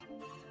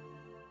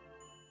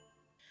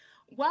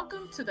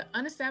Welcome to the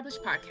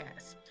Unestablished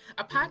Podcast,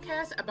 a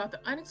podcast about the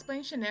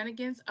unexplained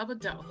shenanigans of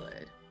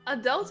adulthood.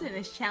 Adulting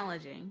is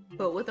challenging,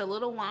 but with a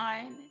little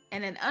wine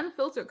and an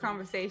unfiltered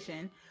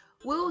conversation,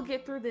 we will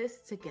get through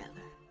this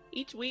together.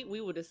 Each week,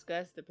 we will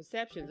discuss the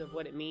perceptions of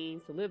what it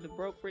means to live the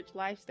broke-rich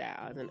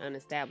lifestyle as an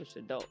unestablished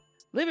adult.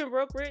 Living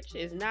broke-rich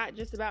is not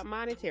just about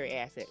monetary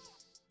assets.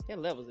 There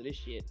are levels of this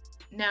shit.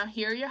 Now,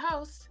 here are your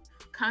hosts,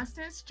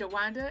 Constance,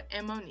 Jawanda,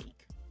 and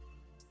Monique.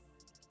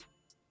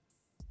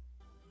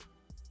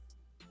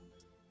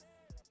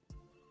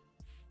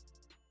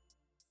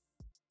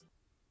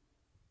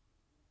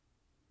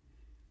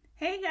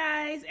 Hey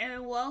guys,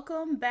 and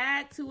welcome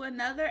back to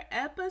another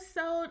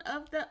episode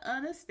of the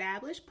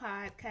Unestablished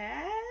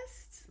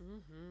Podcast.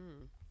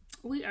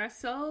 We are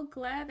so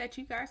glad that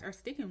you guys are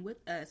sticking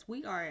with us.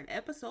 We are in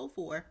episode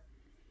 4.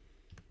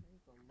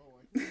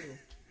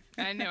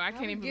 I know, I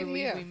can't even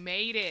believe we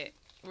made it.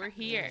 We're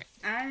here.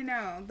 I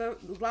know. The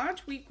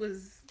launch week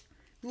was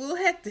a little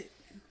hectic.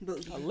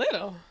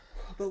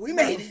 But we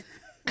made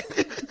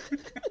it.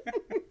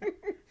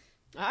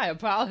 I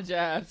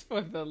apologize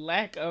for the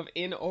lack of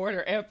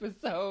in-order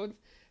episodes.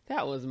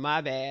 That was my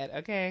bad,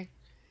 okay?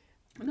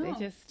 No,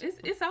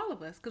 it's all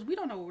of us, because we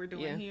don't know what we're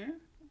doing here.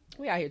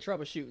 We out here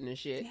troubleshooting and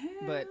shit.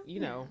 Yeah. But,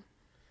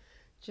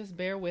 just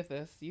bear with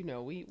us. You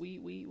know, we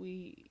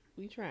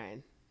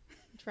trying.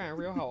 Trying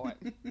real hard.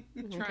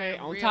 Okay?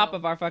 On top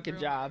of our fucking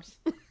jobs.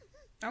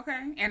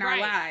 Okay? And our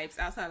lives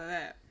outside of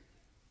that.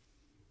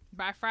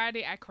 By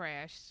Friday, I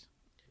crashed.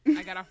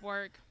 I got off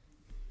work.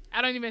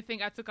 I don't even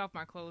think I took off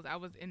my clothes. I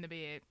was in the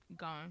bed,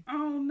 gone.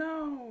 Oh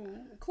no,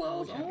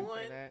 clothes on.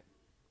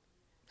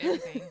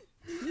 Everything.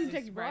 You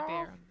take your bra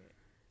right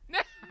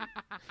there.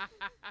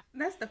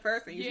 That's the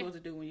first thing you're supposed to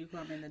do when you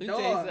come in the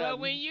door. But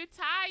when you're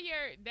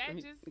tired,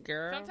 that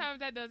sometimes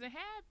that doesn't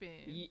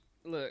happen.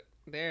 Look,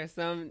 there are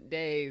some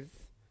days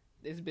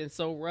it's been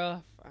so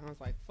rough. I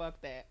was like,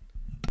 fuck that.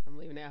 I'm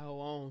leaving that hoe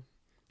on.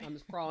 I'm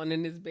just crawling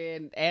in this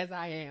bed as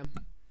I am.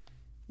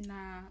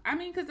 Nah, I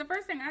mean, because the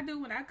first thing I do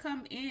when I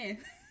come in.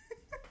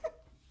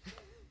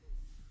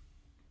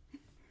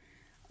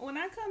 When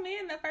I come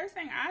in, the first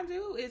thing I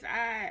do is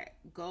I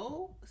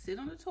go sit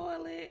on the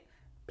toilet,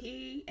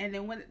 pee, and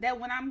then when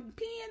I'm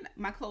peeing,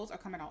 my clothes are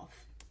coming off.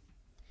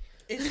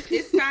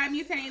 It's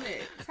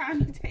simultaneous.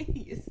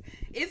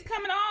 It's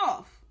coming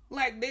off.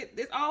 Like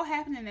it's all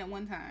happening at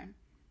one time.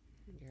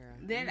 Yeah.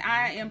 Then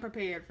I am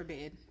prepared for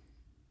bed.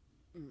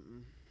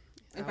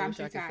 If I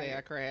wish I could say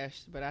I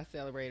crashed, but I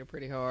celebrated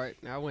pretty hard.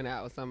 I went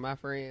out with some of my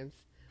friends,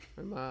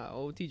 my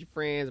old teacher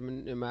friends,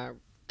 and my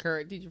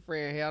current teacher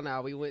friend. Hell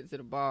no, we went to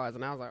the bars,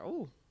 and I was like,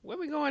 "Oh, where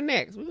we going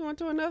next? We going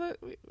to another?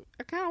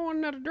 I kind of want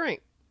another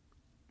drink.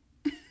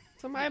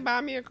 Somebody buy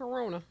me a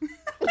Corona."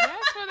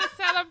 That's for the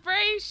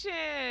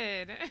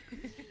celebration.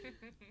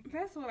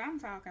 That's what I'm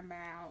talking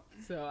about.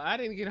 So I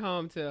didn't get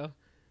home till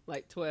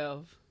like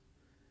 12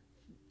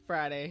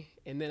 Friday,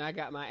 and then I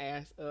got my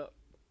ass up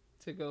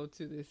to go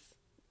to this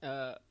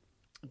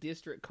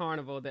district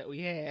carnival that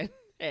we had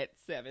at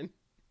 7.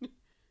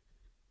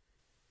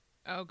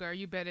 Oh, girl,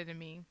 you better than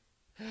me.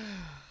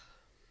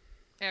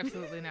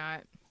 Absolutely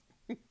not.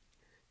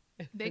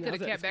 They could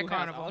have kept that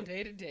carnival all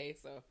day today,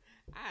 so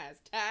I was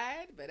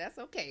tired, but that's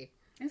okay.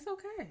 It's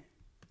okay,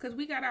 because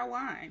we got our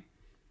wine.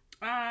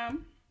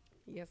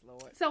 Yes,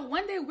 Lord. So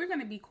one day we're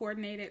going to be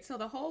coordinated. So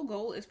the whole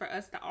goal is for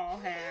us to all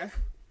have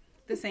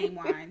the same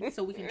wine,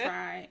 so we can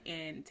try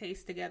and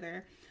taste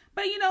together.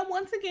 But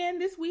once again,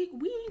 this week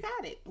we ain't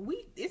got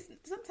it.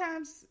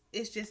 Sometimes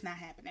it's just not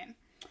happening.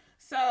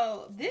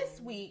 So this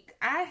week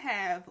I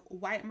have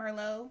White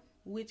Merlot,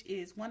 which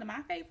is one of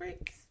my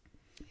favorites.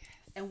 Yes.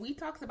 And we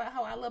talked about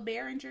how I love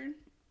Behringer,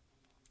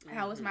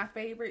 how it's my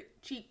favorite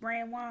cheap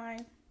brand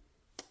wine.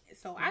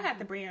 So I got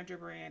the Behringer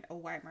brand of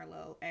White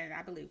Merlot, and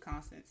I believe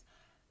Constance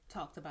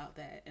talked about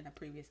that in a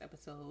previous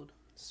episode.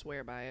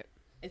 Swear by it.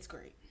 It's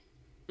great.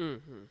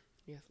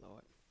 Yes,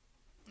 Lord.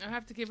 I'll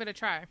have to give it a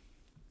try.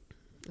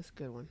 That's a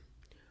good one.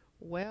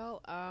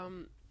 Well,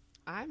 I'm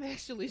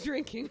actually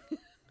drinking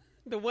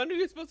the one who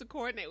you're supposed to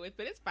coordinate with,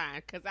 but it's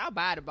fine because I'll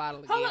buy the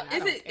bottle again. Hold on,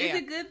 is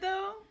it good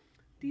though?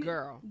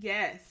 Girl,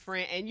 yes,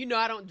 friend, and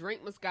I don't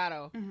drink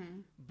Moscato,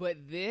 but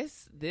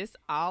this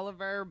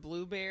Oliver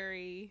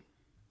blueberry,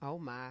 oh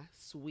my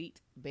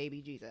sweet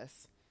baby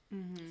Jesus.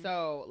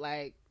 So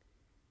like,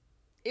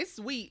 it's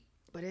sweet,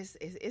 but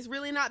it's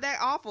really not that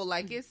awful.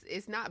 Like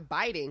it's not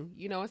biting.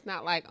 It's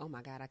not like, oh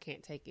my God, I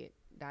can't take it.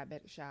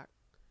 Diabetic shock.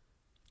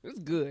 It's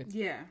good.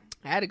 Yeah.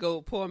 I had to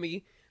go pour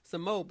me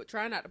some more, but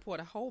try not to pour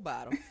the whole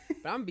bottle.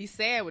 But I'm going to be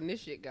sad when this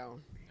shit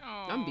gone.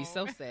 I'm going to be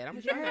so sad.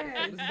 I'm trying to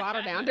put this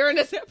bottle down during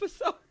this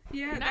episode.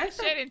 Yeah, not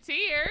shedding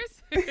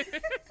tears.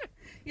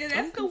 Yeah,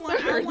 that's the one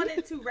I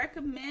wanted to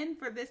recommend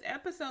for this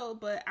episode,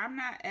 but I'm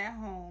not at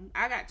home.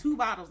 I got 2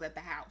 bottles at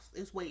the house.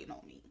 It's waiting on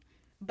me.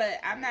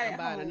 But I'm not at home.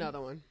 I'm buying another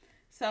one.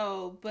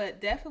 So,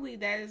 but definitely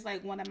that is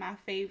like one of my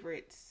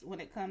favorites when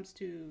it comes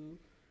to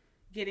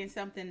getting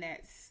something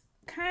that's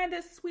kind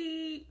of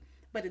sweet,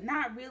 but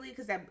not really,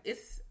 because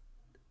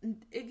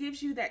it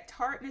gives you that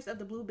tartness of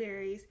the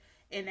blueberries,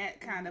 And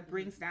that kind of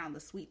brings down the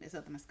sweetness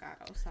of the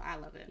Moscato. So I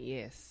love it.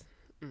 Yes.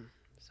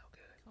 So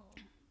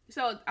good.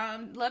 So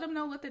let them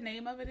know what the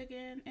name of it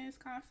again is,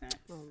 Constance.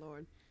 Oh,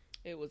 Lord.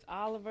 It was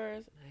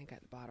Oliver's. I ain't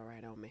got the bottle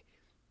right on me.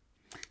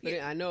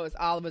 But I know it's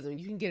Oliver's, and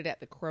you can get it at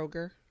the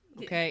Kroger.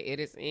 Okay? Yeah. It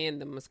is in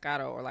the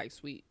Moscato or like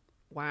sweet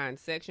wine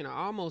section. I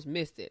almost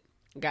missed it.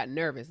 Got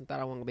nervous and thought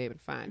I wasn't going to be able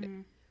to find it.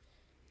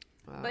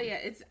 But yeah,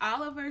 it's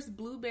Oliver's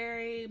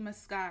Blueberry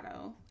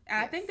Moscato.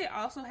 Yes. I think they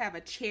also have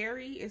a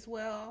cherry as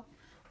well.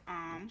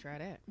 Try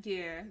that.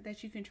 Yeah,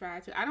 that you can try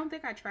too. I don't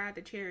think I tried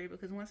the cherry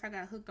because once I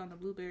got hooked on the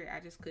blueberry,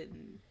 I just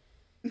couldn't.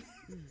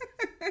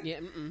 Yeah,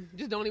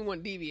 just don't even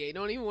want to deviate.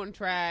 Don't even want to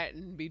try it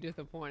and be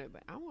disappointed.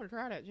 But I want to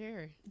try that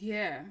cherry.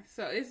 Yeah,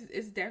 so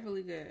it's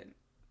definitely good.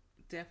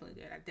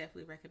 Definitely good. I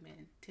definitely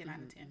recommend 10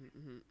 out of 10.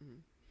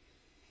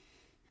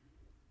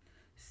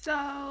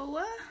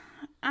 So,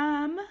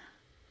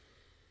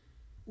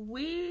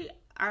 we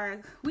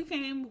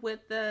came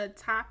with the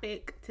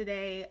topic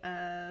today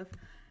of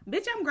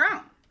bitch, I'm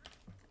grown.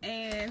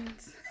 And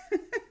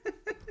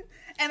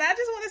and I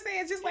just want to say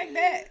it just like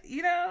that,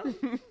 you know?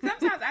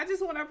 Sometimes I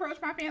just want to approach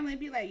my family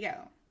and be like, yo,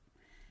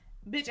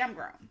 bitch, I'm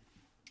grown.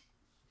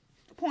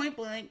 Point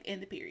blank,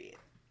 end the period.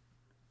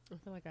 I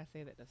feel like I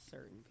say that to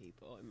certain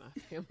people in my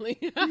family.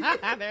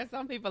 There's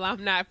some people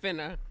I'm not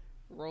finna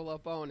roll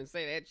up on and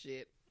say that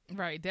shit.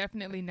 Right,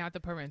 definitely not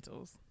the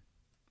parentals.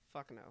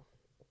 Fuck no.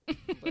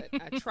 But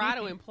I try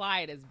to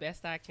imply it as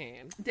best I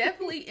can.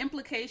 Definitely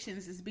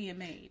implications is being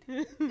made.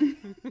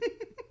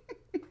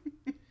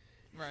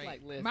 Right.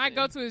 Like, listen. My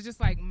go-to is just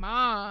like,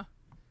 Ma.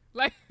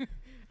 Like,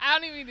 I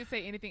don't even need to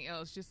say anything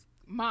else. Just,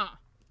 Ma.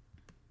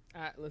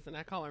 Listen,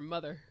 I call her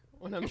mother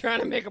when I'm trying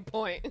to make a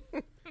point.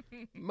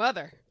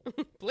 Mother,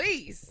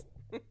 please.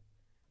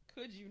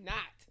 Could you not?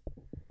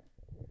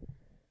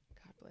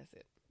 God bless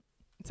it.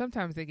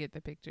 Sometimes they get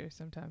the picture.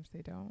 Sometimes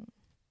they don't.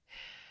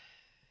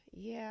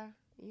 Yeah.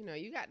 You know,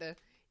 you got to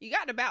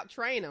about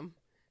train them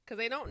because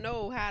they don't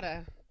know how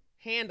to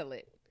handle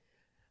it.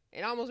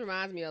 It almost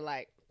reminds me of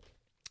like,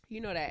 you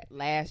know, that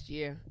last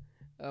year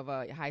of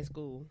high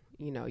school,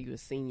 you know, you a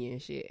senior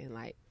and shit, and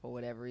like for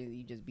whatever reason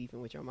you just beefing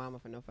with your mama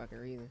for no fucking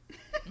reason.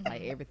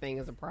 Like everything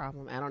is a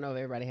problem. I don't know if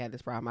everybody had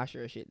this problem. I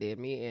sure as shit did.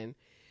 Me and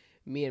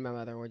my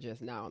mother were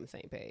just not on the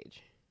same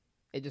page.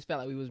 It just felt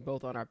like we was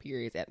both on our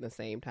periods at the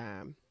same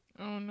time.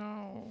 Oh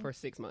no. For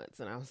 6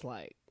 months, and I was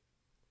like,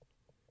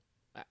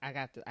 I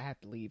have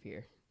to leave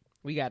here.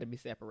 We got to be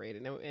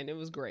separated. And it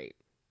was great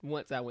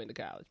once I went to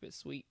college, but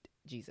sweet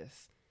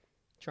Jesus,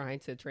 trying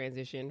to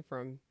transition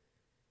from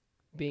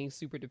being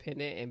super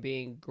dependent and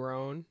being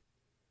grown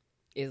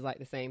is like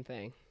the same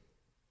thing.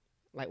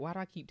 Like, why do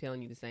I keep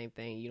telling you the same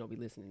thing? You don't be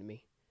listening to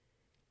me.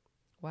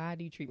 Why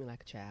do you treat me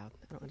like a child?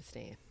 I don't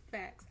understand.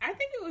 Facts. I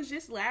think it was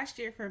just last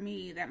year for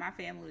me that my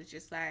family was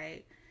just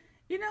like,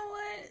 you know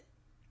what?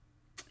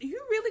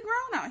 You really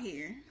grown out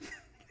here.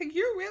 Like,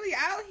 you're really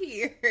out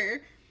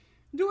here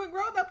doing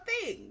grown up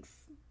things.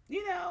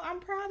 You know, I'm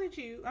proud of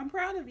you. I'm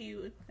proud of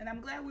you. And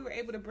I'm glad we were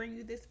able to bring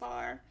you this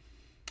far.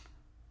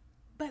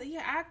 But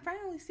yeah, I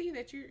finally see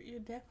that you're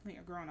definitely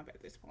a grown up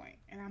at this point.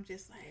 And I'm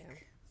just like, yeah.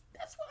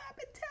 That's what I've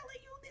been telling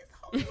you this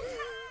whole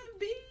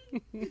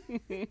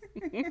time,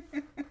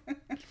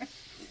 B.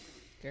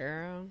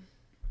 Girl,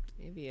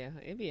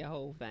 it'd be a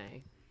whole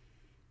thing.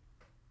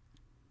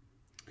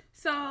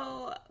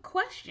 So,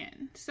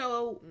 question.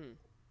 So,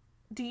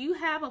 do you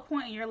have a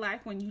point in your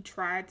life when you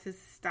tried to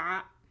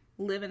stop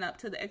living up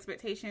to the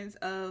expectations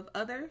of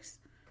others?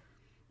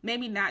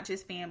 Maybe not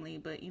just family,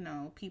 but, you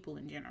know, people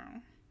in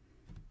general.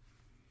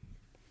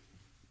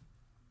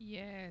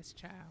 Yes,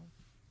 child.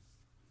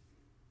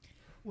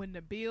 When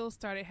the bill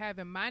started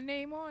having my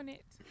name on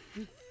it,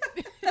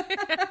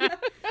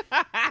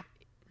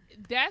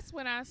 that's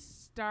when I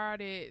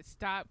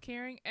stopped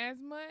caring as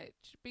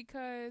much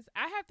because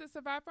I have to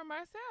survive for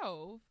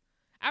myself.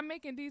 I'm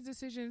making these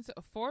decisions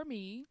for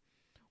me,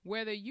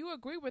 whether you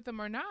agree with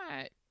them or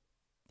not.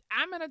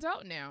 I'm an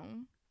adult now.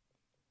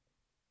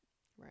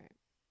 Right.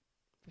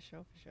 For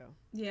sure.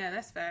 Yeah,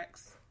 that's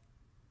facts.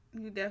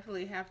 You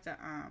definitely have to,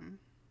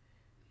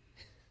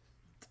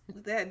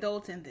 that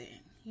adulting thing.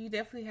 You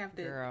definitely have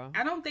to. Girl.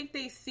 I don't think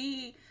they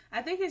see.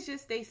 I think it's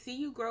just they see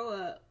you grow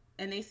up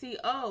and they see,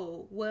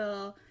 oh,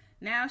 well,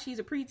 now she's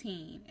a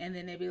preteen, and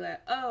then they be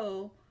like,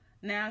 oh,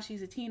 now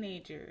she's a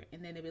teenager,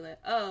 and then they be like,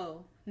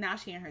 oh, now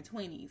she in her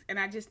 20s. And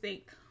I just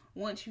think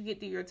once you get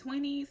to your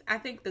 20s, I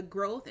think the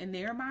growth in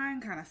their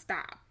mind kind of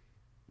stop.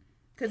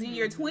 Because in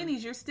your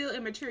 20s, you're still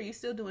immature. You're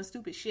still doing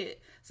stupid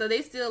shit. So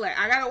they still like,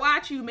 I gotta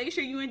watch you, make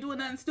sure you ain't doing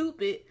nothing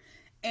stupid.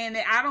 And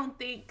I don't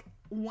think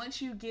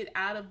once you get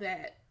out of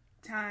that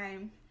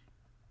time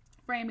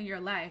frame in your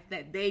life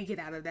that they get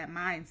out of that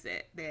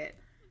mindset that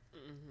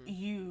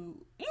you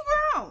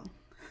grown.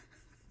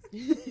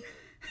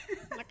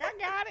 Like, I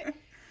got it.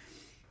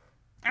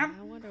 I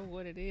wonder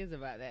what it is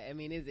about that. I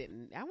mean,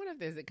 I wonder if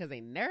there's it because they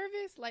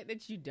nervous, like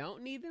that you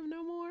don't need them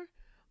no more,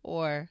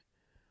 or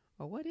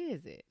what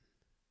is it?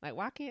 Like,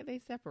 why can't they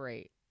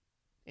separate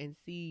and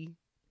see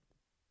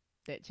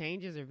that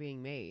changes are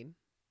being made?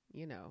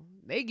 You know,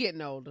 they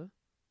getting older.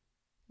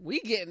 we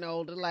getting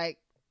older. Like,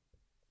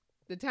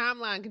 the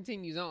timeline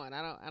continues on.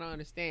 I don't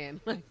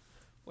understand. Like,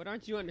 what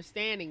aren't you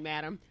understanding,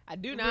 madam? I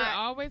do not.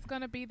 We're always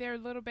gonna be their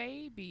little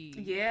baby.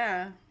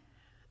 Yeah.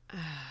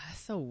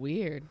 So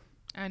weird.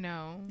 I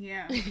know.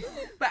 Yeah.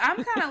 But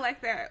I'm kind of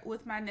like that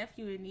with my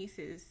nephews and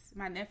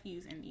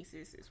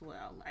nieces as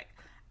well. Like,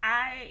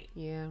 I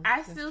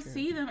still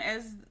see them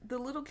as the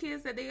little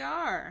kids that they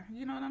are.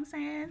 You know what I'm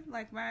saying?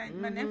 Like, my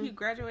nephew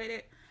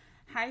graduated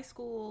high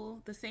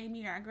school the same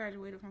year I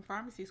graduated from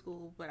pharmacy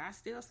school, but I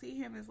still see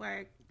him as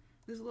like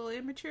this little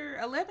immature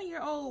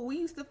 11-year-old. We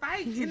used to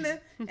fight in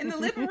the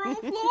living room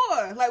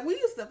floor. Like, we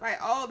used to fight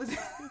all the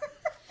time.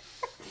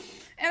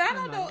 And I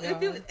don't know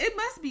if it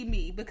must be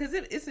me, because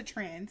it's a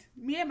trend.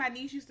 Me and my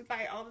niece used to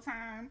fight all the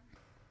time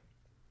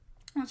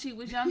when she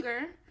was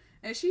younger.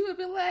 And she would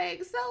be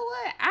like, so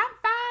what? I'm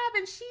 5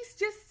 and she's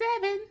just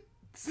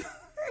 7.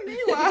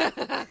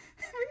 Meanwhile,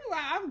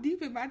 I'm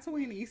deep in my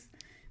 20s.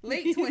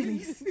 Late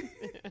 20s.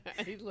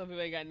 These little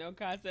people ain't got no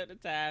concept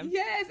of time.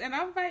 Yes, and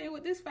I'm fighting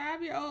with this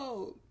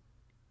 5-year-old.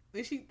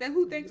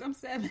 Who thinks I'm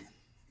 7?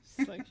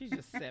 It's like, she's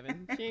just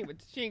 7. She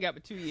ain't got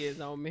but 2 years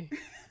on me.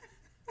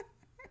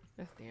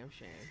 That's damn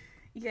shame.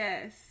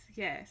 Yes.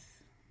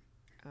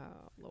 Oh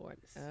Lord.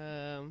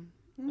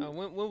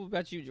 What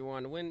about you,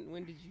 Joanna?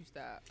 When did you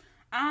stop?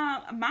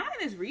 Mine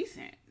is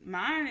recent.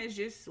 Mine is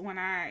just when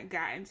I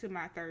got into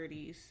my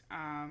 30s.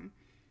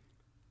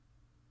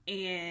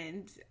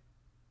 And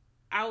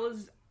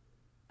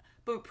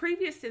but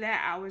previous to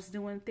that, I was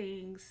doing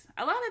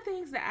a lot of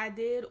things that I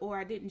did or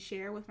I didn't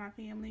share with my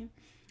family.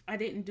 I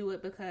didn't do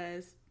it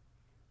because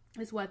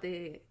it's what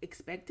they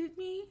expected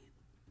me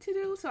to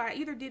do. So I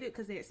either did it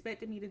because they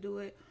expected me to do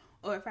it,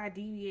 or if I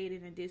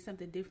deviated and did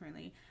something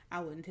differently, I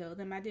wouldn't tell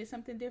them I did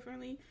something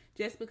differently,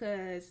 just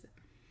because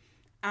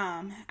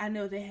I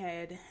know they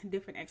had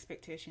different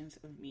expectations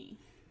of me.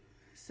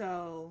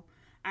 So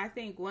I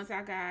think once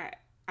I got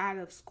out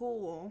of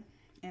school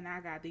and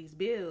I got these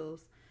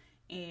bills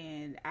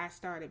and I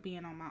started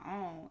being on my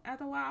own,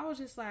 after a while I was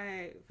just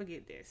like,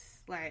 forget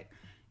this. Like,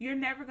 you're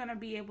never going to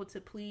be able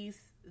to please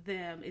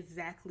them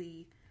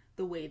exactly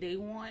the way they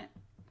want.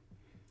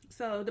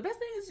 So the best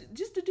thing is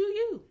just to do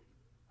you.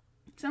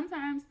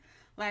 Sometimes,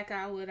 like,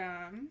 I would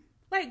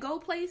go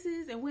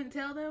places and wouldn't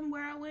tell them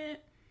where I went,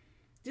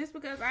 just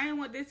because I didn't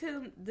want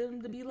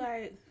them to be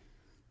like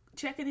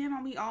checking in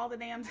on me all the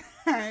damn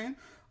time,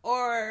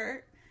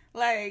 or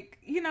like,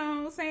 you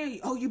know,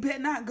 saying, oh, you better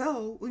not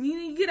go. When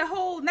you get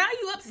now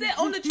you upset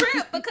on the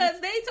trip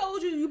because they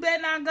told you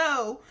better not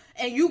go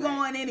and you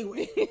going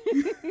anyway.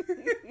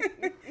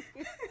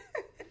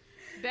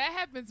 That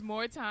happens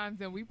more times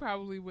than we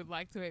probably would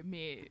like to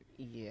admit.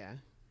 Yeah.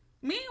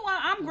 Meanwhile,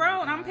 I'm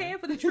grown. I'm paying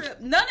for the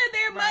trip. None of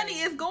their money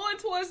is going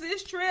towards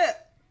this trip.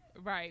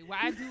 Right.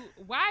 Why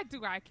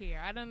do I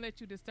care? I done let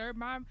you disturb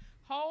my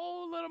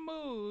whole little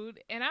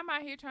mood, and I'm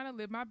out here trying to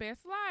live my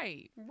best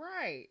life.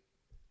 Right.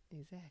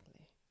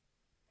 Exactly.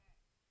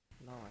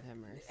 Lord have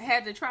mercy. I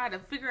had to try to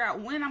figure out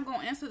when I'm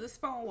going to answer this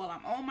phone while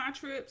I'm on my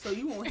trip, so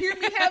you won't hear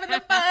me having the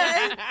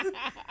fun.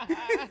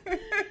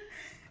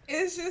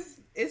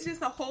 It's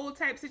just a whole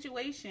type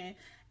situation.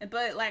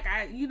 But like,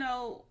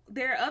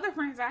 there are other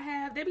friends I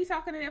have, they be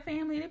talking to their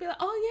family and they be like,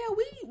 oh yeah,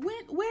 we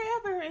went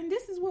wherever and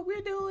this is what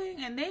we're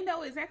doing, and they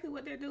know exactly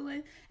what they're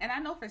doing. And I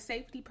know for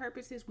safety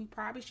purposes we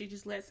probably should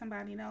just let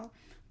somebody know,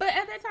 but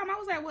at that time I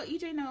was like, well,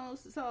 EJ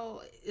knows,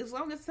 so as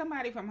long as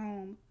somebody from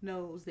home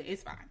knows, then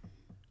it's fine.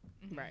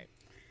 Right.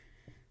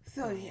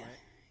 So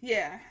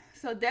yeah,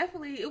 so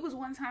definitely it was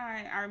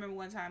I remember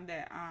one time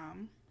that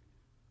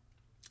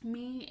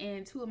me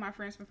and 2 of my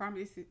friends from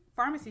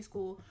pharmacy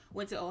school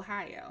went to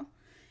Ohio.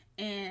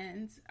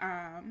 And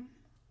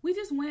we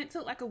just went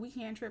to like a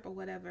weekend trip or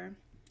whatever.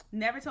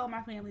 Never told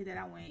my family that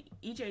I went.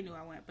 EJ knew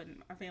I went, but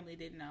our family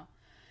didn't know.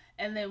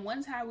 And then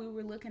one time we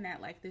were looking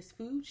at like this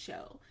food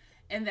show.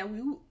 And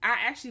then I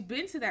actually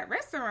been to that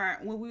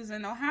restaurant when we was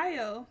in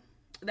Ohio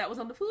that was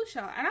on the food show.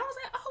 And I was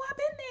like, oh, I've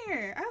been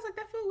there. I was like,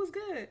 that food was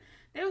good.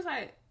 They was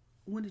like,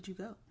 when did you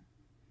go?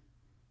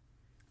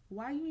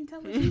 Why you didn't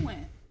tell us you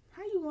went?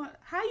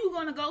 How you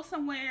gonna go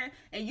somewhere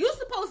and you're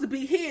supposed to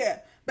be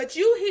here, but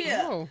you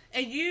here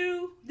and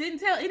you didn't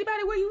tell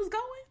anybody where you was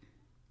going?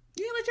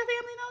 You didn't let your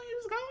family know you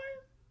was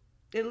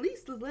going? At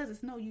least let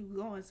us know you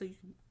were going so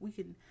we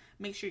can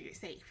make sure you're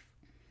safe.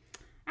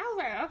 I was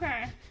like,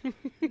 okay,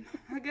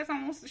 I guess I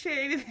won't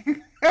share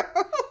anything.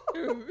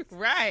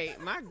 Right,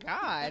 my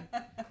God.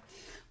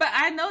 But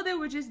I know they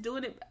were just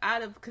doing it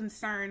out of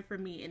concern for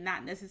me and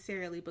not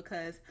necessarily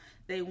because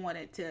they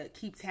wanted to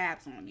keep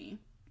tabs on me.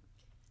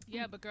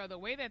 Yeah, but girl, the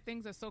way that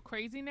things are so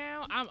crazy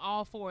now, I'm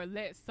all for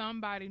let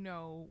somebody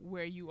know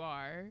where you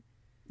are.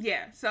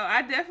 Yeah, so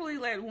I definitely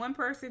let one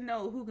person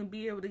know who can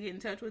be able to get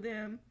in touch with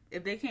them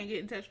if they can't get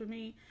in touch with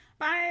me.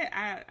 But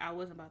I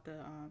wasn't about to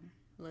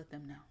let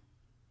them know.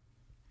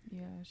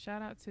 Yeah,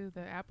 shout out to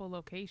the Apple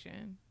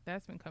location.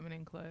 That's been coming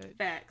in clutch.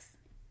 Facts.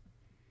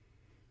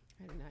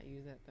 I did not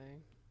use that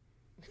thing.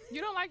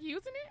 You don't like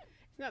using it?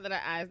 It's not that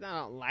I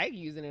don't like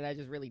using it. I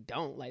just really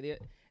don't. Like, the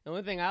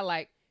only thing I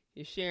like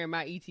is sharing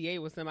my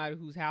ETA with somebody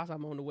whose house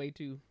I'm on the way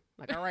to.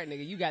 Like, all right,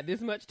 nigga, you got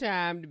this much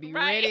time to be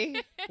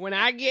ready. When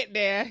I get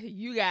there,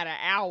 you got an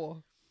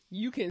hour.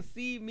 You can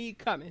see me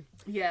coming.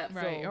 Yeah.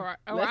 Right. So or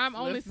I'm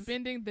only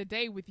spending the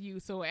day with you.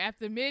 So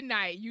after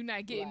midnight, you're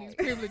not getting these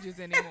privileges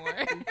anymore.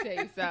 Let me tell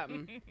you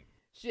something.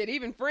 Shit,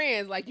 even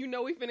friends, like, we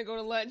finna go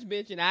to lunch,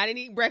 bitch, and I didn't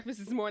eat breakfast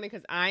this morning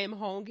because I am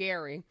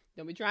hungry.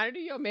 Don't be trying to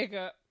do your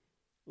makeup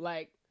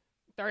like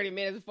 30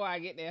 minutes before I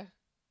get there.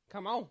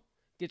 Come on.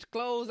 Get your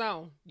clothes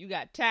on. You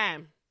got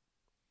time.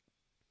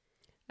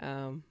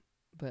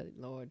 But,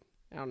 Lord,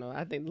 I don't know.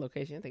 I think the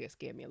location, it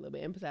scared me a little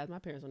bit. And besides, my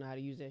parents don't know how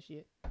to use that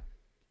shit.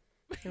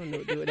 They don't know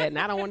what to do with that, and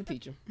I don't want to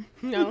teach them.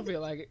 I don't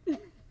feel like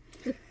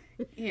it.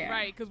 Yeah.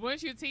 Right, because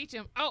once you teach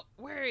them, oh,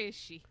 where is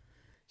she?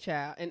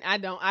 Child, and I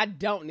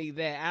don't need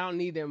that. I don't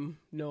need them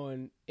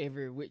knowing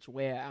every which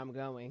way I'm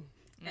going.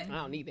 I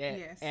don't need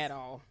that at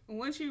all.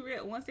 Once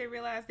they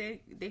realize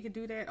they could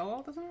do that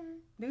all the time,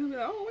 they're gonna be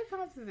like, "Oh, what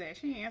cost is that?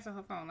 She didn't answer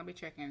her phone. Let me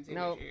check in and see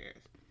what she is."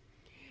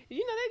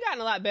 They've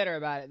gotten a lot better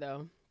about it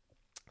though.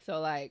 So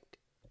like,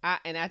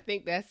 I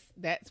think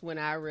that's when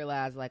I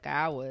realized like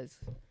I was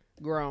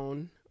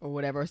grown or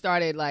whatever.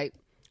 Started like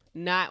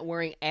not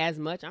worrying as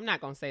much. I'm not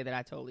gonna say that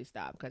I totally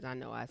stopped because I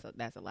know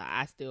that's a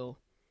lie.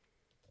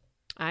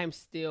 I'm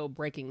still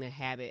breaking the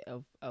habit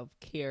of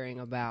caring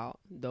about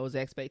those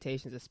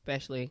expectations,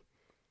 especially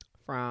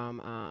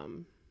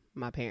from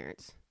my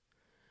parents.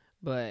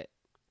 But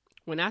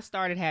when I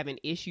started having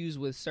issues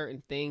with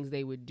certain things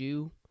they would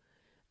do,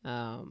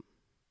 and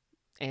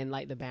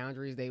like the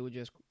boundaries they would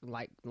just,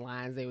 like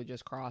lines they would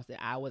just cross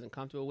that I wasn't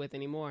comfortable with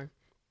anymore,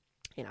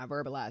 and I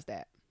verbalized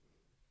that.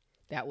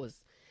 That was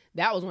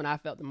when I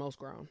felt the most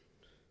grown,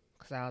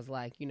 because I was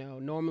like,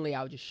 normally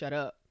I would just shut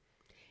up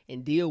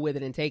and deal with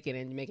it and take it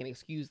and make an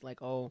excuse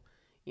like, oh,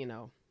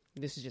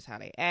 this is just how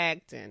they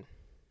act and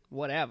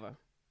whatever.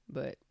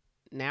 But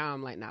now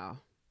I'm like,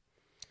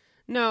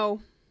 no,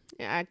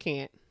 I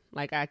can't.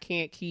 Like, I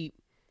can't keep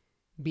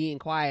being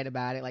quiet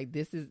about it. Like,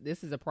 this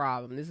is a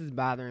problem. This is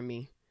bothering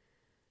me.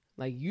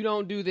 Like, you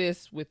don't do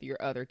this with your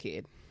other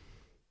kid.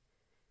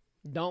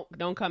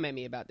 Don't come at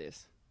me about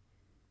this.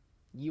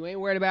 You ain't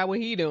worried about what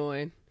he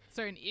doing.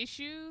 Certain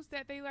issues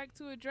that they like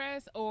to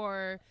address,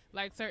 or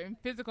like certain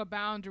physical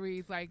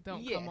boundaries, like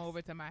don't come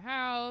over to my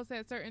house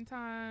at certain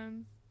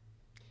times.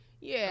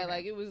 Yeah, okay.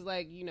 Like it was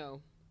like,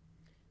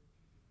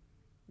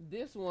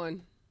 this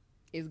one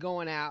is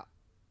going out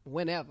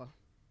whenever.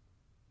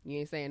 You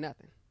ain't saying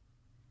nothing.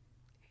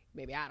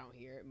 Maybe I don't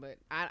hear it, but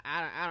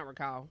I don't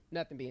recall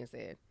nothing being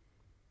said.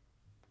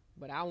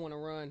 But I want to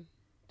run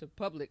to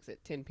Publix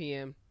at 10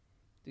 p.m.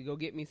 to go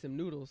get me some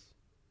noodles.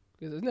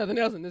 Because there's nothing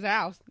else in this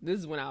house. This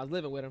is when I was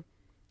living with him.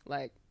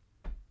 Like,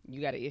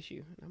 you got an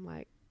issue. And I'm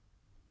like,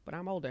 but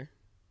I'm older.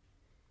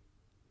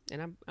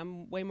 And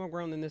I'm way more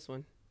grown than this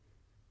one.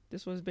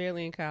 This one's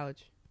barely in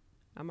college.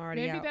 I'm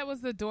already Maybe out. that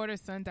was the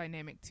daughter-son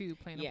dynamic, too,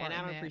 playing a part in that. Yeah,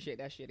 and I don't appreciate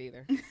that shit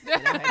either.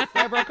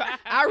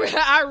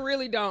 I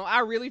really don't.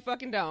 I really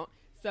fucking don't.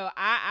 So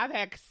I've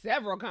had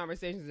several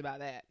conversations about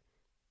that.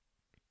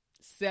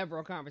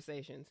 Several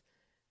conversations.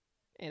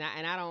 And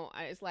I don't,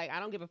 it's like, I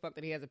don't give a fuck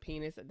that he has a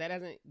penis. That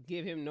doesn't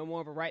give him no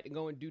more of a right to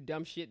go and do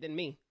dumb shit than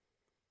me.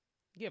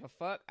 Give a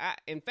fuck.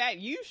 In fact,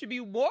 you should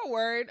be more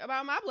worried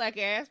about my black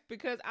ass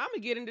because I'm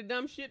going to get into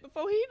dumb shit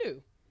before he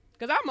do.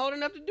 Because I'm old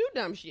enough to do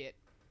dumb shit.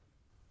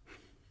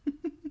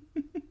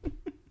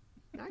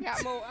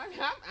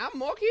 I'm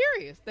more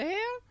curious. The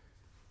hell?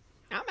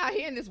 I'm out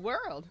here in this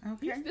world.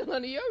 Okay. He's still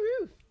under your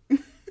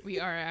roof.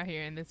 We are out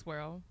here in this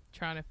world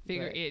trying to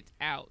figure it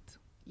out.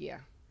 Yeah.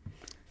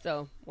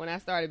 So when I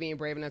started being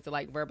brave enough to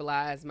like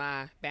verbalize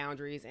my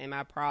boundaries and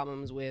my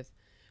problems with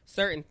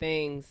certain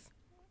things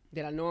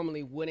that I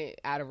normally wouldn't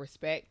out of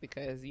respect,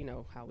 because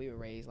how we were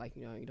raised, like,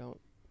 you don't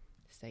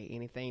say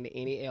anything to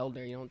any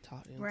elder. You don't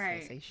talk. You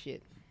don't say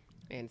shit.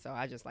 And so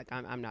I just like,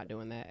 I'm not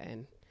doing that.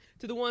 And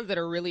to the ones that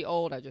are really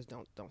old, I just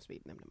don't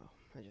speak to them no more.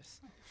 I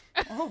just,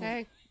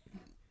 hey,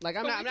 like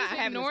I'm not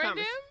having this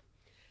conversation.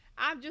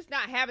 I'm just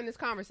not having this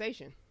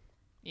conversation.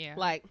 Yeah.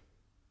 Like,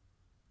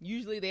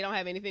 usually they don't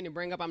have anything to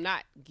bring up. I'm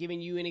not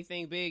giving you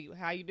anything big.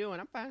 How you doing?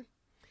 I'm fine.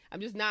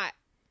 I'm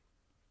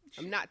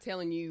not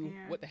telling you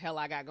what the hell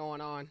I got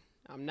going on.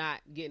 I'm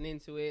not getting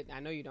into it. I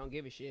know you don't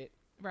give a shit.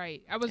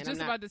 Right. I was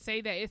just about to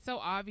say that it's so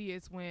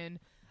obvious when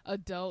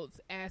adults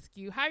ask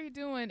you, how you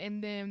doing?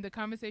 And then the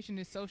conversation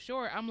is so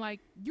short. I'm like,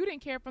 you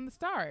didn't care from the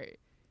start.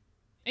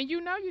 And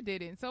you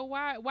didn't. So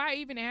why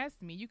even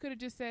ask me? You could have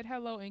just said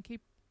hello and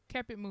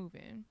kept it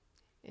moving.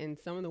 And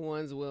some of the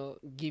ones will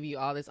give you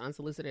all this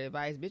unsolicited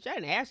advice. Bitch, I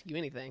didn't ask you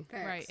anything.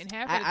 Right. And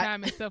half of the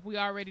time it's stuff we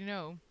already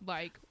know.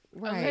 Like,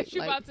 unless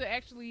you're about to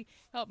actually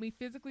help me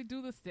physically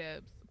do the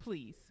steps,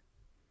 please.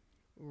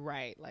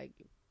 Right. Like,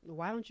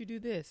 why don't you do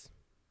this?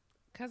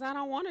 Because I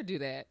don't want to do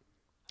that.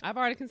 I've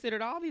already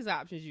considered all these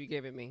options you've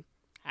given me.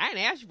 I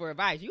didn't ask you for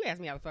advice. You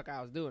asked me how the fuck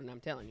I was doing, and I'm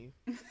telling you.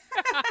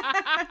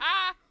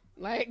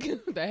 Like,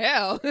 the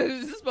hell?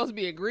 This is supposed to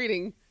be a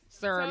greeting,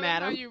 sir or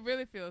madam. How you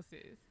really feel,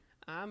 sis.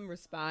 I'm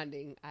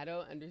responding. I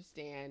don't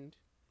understand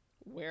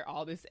where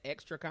all this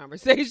extra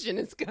conversation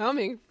is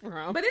coming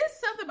from. But it's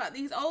something about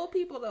these old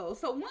people though.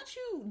 So once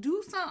you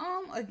do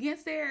something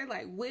against their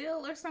like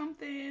will or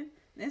something,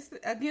 it's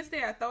against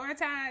their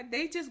authority,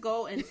 they just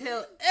go and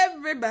tell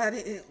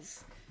everybody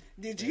else.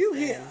 Did you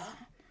hear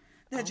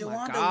that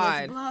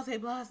Jawanda was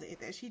blase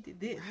that she did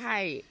this?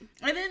 Right.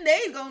 And then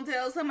they gonna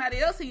tell somebody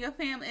else in your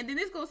family, and then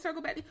it's gonna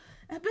circle back to,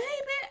 baby,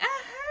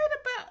 I heard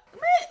about,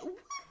 man,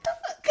 what the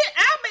fuck? Can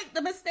I make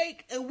the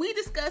mistake and we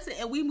discuss it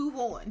and we move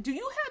on? Do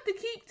you have to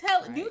keep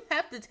telling, you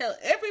have to tell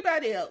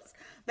everybody else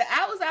that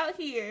I was out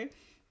here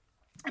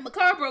and my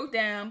car broke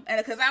down and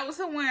because I was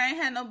somewhere I ain't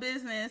had no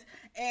business,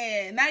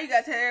 and now you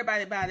gotta tell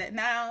everybody about it.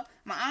 Now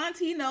my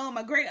auntie know,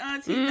 my great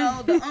auntie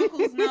know, the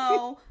uncles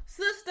know,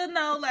 sister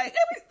know, like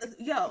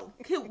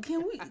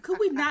could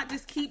we not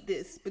just keep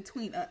this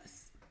between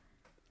us?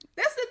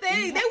 That's the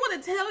thing. They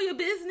want to tell your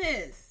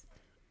business.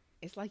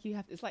 It's like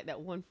it's like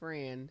that one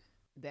friend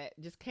that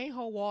just can't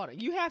hold water.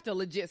 You have to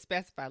legit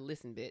specify,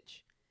 listen,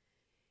 bitch,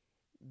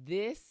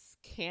 this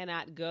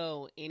cannot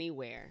go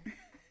anywhere.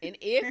 And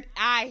if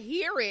I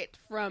hear it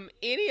from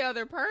any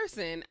other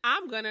person,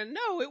 I'm going to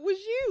know it was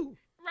you.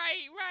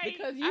 Right.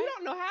 Because you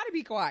don't know how to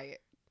be quiet.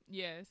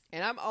 Yes.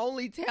 And I'm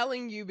only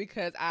telling you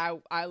because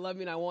I love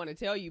you and I want to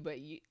tell you. But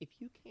if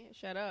you can't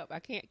shut up, I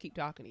can't keep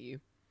talking to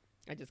you.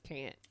 I just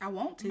can't. I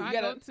want to.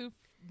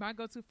 My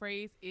go-to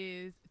phrase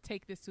is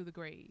take this to the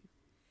grave.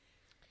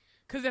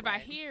 Because if I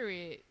hear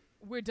it,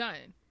 we're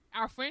done.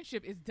 Our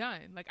friendship is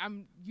done. Like,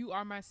 you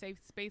are my safe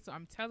space, so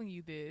I'm telling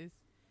you this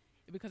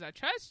because I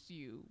trust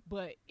you.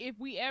 But if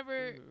we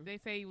ever, they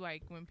say,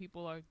 like, when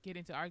people get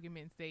into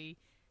arguments, they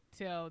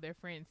tell their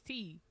friends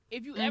T.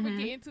 If you ever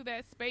get into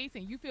that space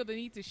and you feel the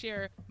need to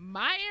share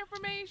my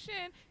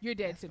information, you're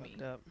dead to me.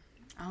 Up.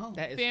 Oh,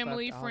 that is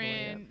family,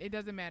 friend, it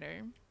doesn't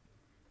matter.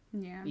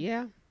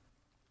 Yeah.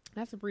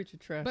 That's a breach of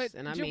trust. But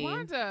and I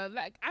Jawanda, mean,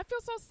 like, I feel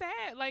so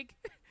sad. Like,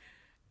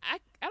 I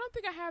don't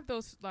think I have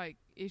those like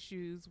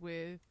issues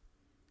with.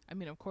 I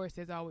mean, of course,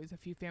 there's always a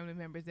few family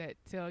members that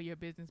tell your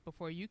business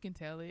before you can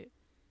tell it.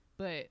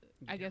 But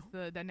I guess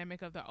the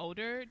dynamic of the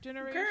older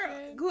generation.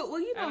 Girl, good. Well,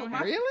 you know,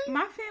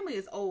 my family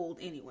is old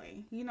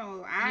anyway. You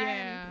know,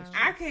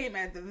 I came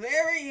at the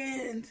very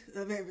end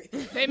of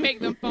everything. They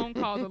make them phone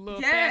calls a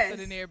little faster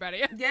than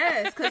everybody else.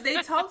 Yes, because they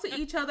talk to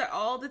each other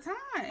all the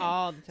time.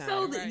 All the time.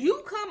 So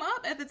you come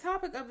up at the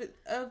topic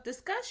of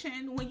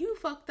discussion when you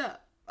fucked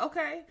up.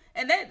 Okay?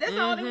 And that's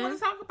all they want to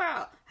talk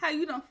about. How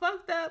you done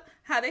fucked up,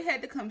 how they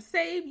had to come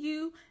save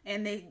you,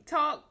 and they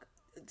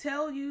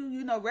tell you,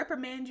 you know,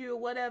 reprimand you or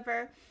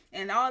whatever,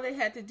 and all they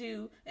had to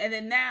do, and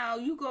then now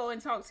you go and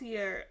talk to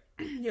your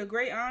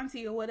great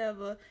auntie or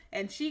whatever,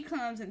 and she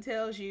comes and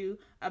tells you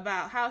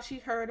about how she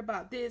heard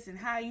about this and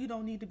how you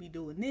don't need to be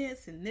doing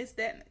this and this,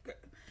 that.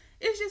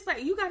 It's just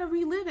like, you got to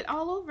relive it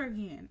all over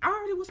again. I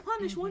already was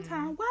punished one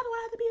time. Why do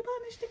I have to be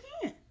punished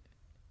again?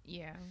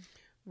 Yeah.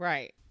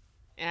 Right.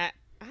 I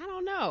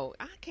don't know.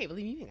 I can't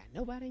believe you ain't got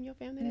nobody in your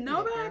family.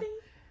 Nobody?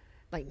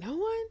 Like, no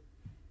one?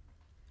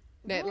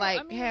 That, No, like,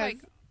 I mean, has...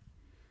 like,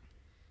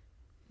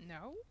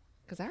 no.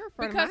 Because I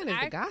refer to Because mine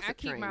as the gossip I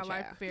keep train, my child.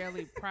 life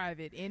fairly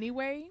private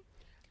anyway.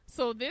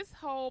 So this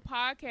whole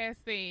podcast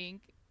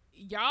thing,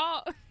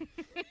 y'all,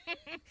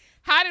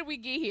 how did we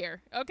get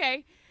here?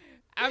 Okay.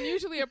 I'm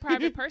usually a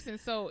private person,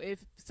 so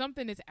if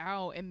something is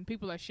out and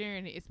people are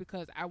sharing it, it's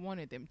because I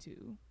wanted them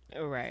to.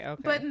 Oh, right,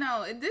 okay. But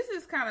no, this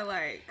is kind of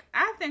like,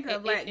 I think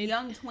of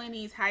young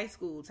 20s, high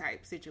school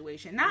type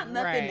situation. Not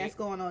nothing that's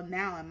going on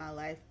now in my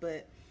life,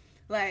 but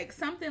like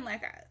something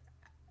like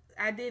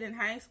I did in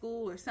high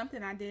school or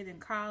something I did in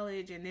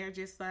college, and they're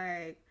just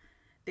like,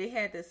 they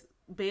had to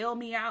bail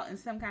me out in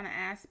some kind of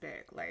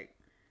aspect. Like,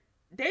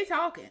 they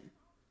talking.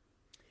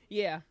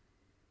 Yeah.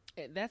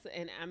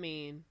 And I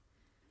mean,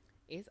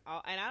 it's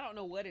all, and I don't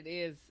know what it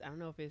is. I don't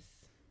know if it's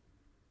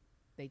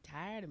they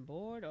tired and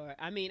bored, or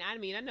I mean,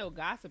 I know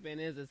gossiping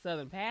is a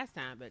Southern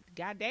pastime, but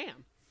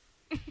goddamn,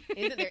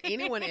 isn't there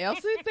anyone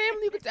else's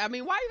family? I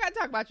mean, why you gotta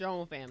talk about your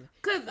own family?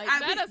 Because Like,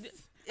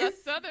 a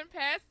Southern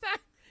pastime?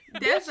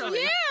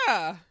 Definitely.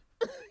 Yeah,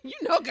 you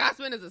know,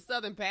 gossiping is a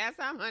Southern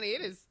pastime, honey.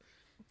 It is.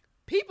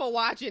 People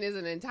watching is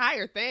an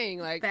entire thing.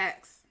 Like,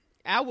 facts.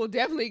 I will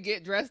definitely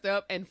get dressed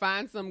up and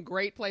find some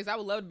great place. I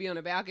would love to be on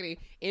a balcony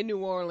in New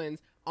Orleans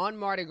on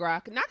Mardi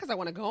Gras, not because I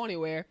want to go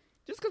anywhere,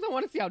 just because I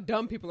want to see how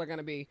dumb people are going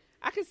to be.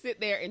 I could sit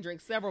there and drink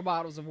several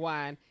bottles of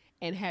wine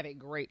and have a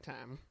great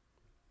time.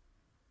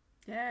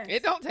 Yes.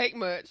 It don't take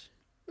much.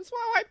 That's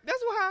why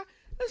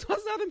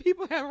Southern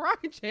people have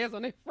rocking chairs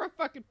on their front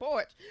fucking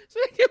porch, so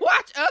they can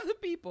watch other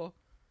people.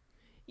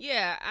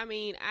 Yeah, I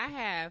mean, I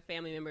have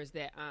family members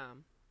that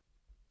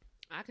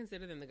I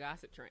consider them the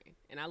gossip train,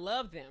 and I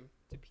love them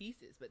to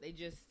pieces, but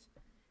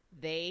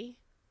they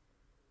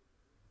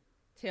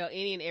tell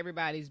any and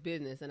everybody's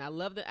business, and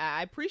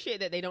I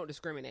appreciate that they don't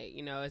discriminate.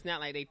 You know, it's not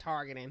like they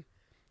targeting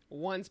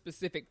one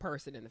specific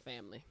person in the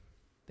family.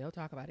 They'll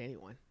talk about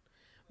anyone.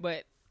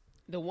 But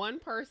the one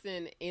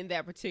person in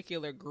that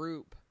particular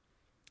group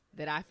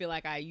that I feel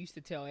like I used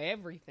to tell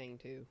everything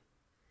to,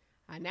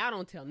 I now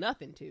don't tell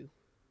nothing to.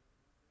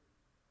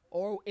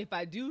 Or if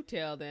I do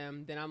tell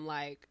them, then I'm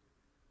like,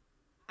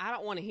 I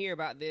don't want to hear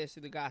about this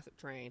through the gossip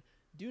train.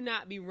 Do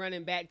not be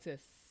running back to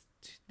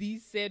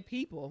these said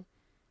people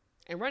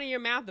and running your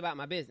mouth about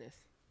my business.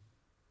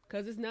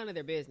 Because it's none of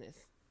their business.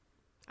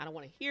 I don't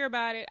want to hear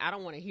about it. I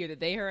don't want to hear that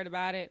they heard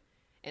about it.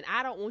 And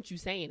I don't want you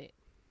saying it.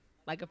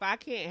 Like, if I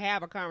can't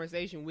have a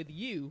conversation with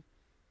you,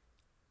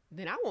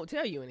 then I won't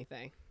tell you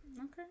anything.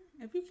 Okay.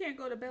 If you can't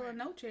go to Bella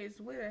Noche's,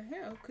 where the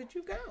hell could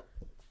you go?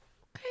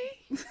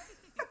 Okay.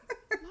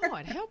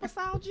 Lord, help us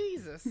all,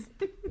 Jesus.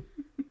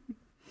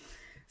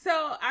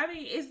 So, I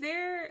mean, is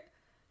there,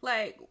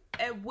 like,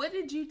 what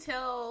did you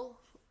tell,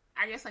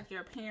 I guess, like,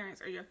 your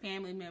parents or your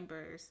family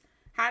members?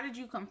 How did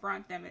you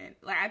confront them? And,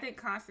 like, I think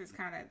Constance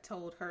kind of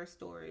told her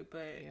story,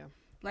 but,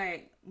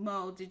 like,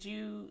 Mo, did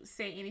you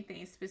say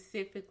anything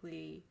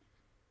specifically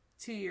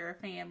to your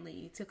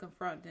family to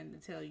confront them, to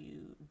tell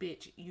you,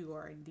 bitch,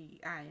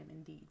 I am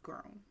indeed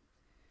grown?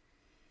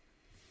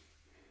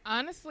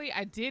 Honestly,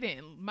 I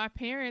didn't. My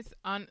parents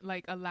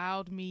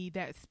allowed me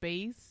that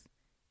space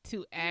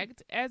to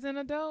act as an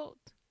adult.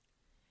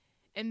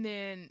 And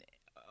then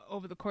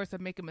over the course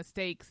of making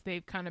mistakes,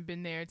 they've kind of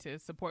been there to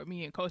support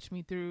me and coach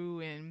me through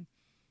and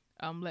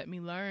let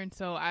me learn.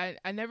 So I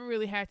never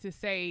really had to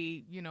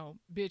say, you know,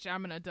 bitch,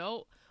 I'm an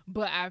adult,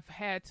 but I've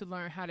had to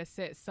learn how to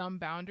set some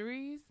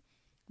boundaries.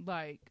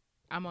 Like,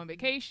 I'm on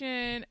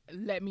vacation,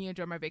 let me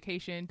enjoy my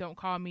vacation. Don't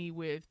call me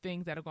with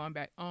things that are going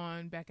back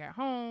at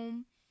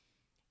home.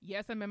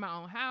 Yes, I'm in my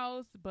own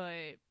house,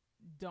 but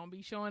don't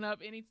be showing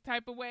up any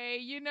type of way,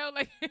 you know,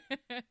 like,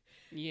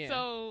 yeah.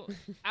 So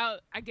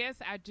I guess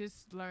I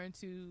just learned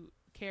to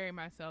carry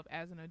myself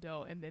as an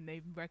adult, and then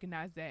they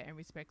recognized that and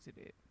respected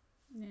it.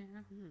 Yeah.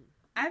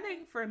 I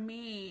think for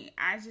me,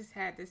 I just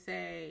had to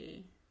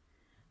say,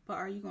 but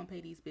are you going to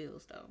pay these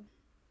bills though?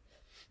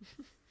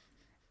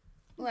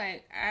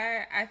 Like,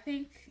 I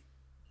think,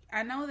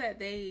 I know that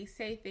they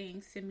say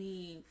things to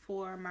me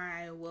for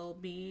my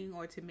well-being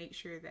or to make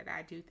sure that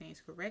I do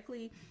things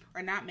correctly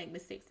or not make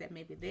mistakes that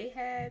maybe they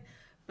had.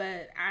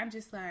 But I'm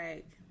just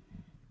like,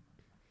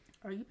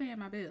 are you paying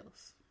my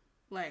bills?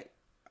 Like,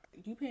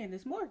 you paying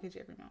this mortgage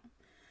every month?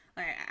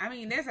 Like, I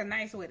mean, there's a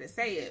nice way to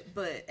say it,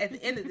 but at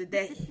the end of the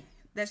day,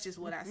 that's just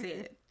what I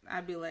said.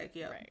 I'd be like,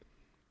 yo, right.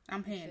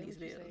 I'm paying these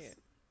bills.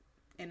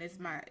 And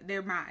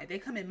they're mine. They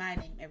come in my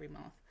name every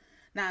month.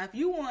 Now, if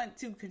you want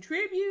to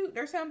contribute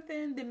or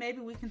something, then maybe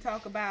we can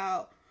talk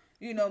about,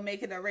 you know,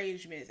 making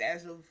arrangements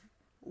as of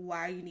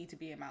why you need to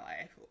be in my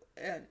life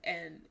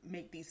and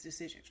make these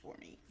decisions for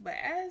me. But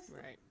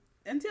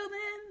until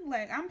then,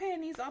 like, I'm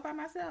paying these all by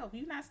myself.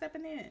 You're not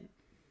stepping in.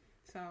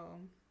 So,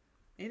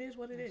 it is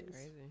what That's is.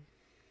 Crazy.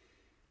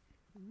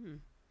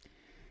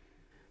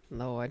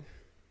 Lord,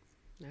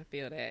 I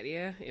feel that.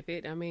 Yeah,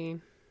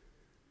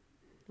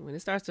 when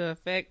it starts to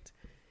affect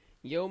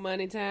your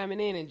money, time,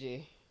 and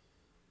energy,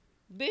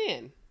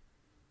 then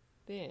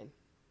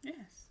yes,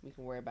 we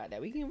can worry about that.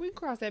 We can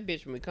cross that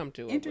bitch when we come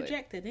to it.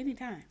 Interject at any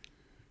time.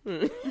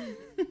 If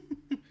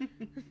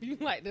you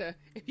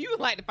would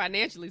like to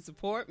financially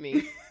support me,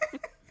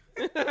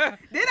 then I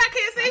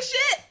can't say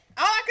shit.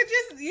 All I could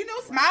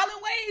just, smile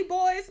and wave,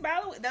 boys.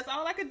 Smile and wave. That's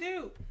all I could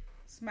do.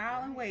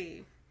 Smile and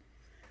wave.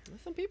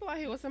 There's some people out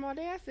here with some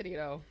audacity,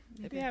 though.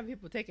 They be having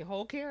people taking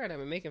whole care of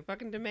them and making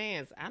fucking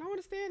demands. I don't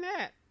understand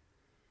that.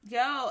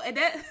 Yo, and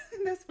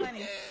that's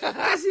funny.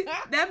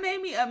 That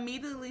made me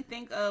immediately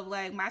think of,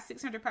 like, my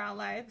 600-pound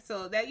life.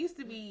 So that used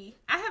to be,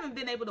 I haven't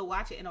been able to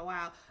watch it in a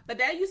while, but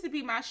that used to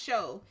be my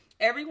show.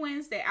 Every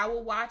Wednesday, I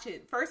would watch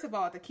it, first of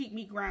all, to keep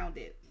me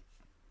grounded.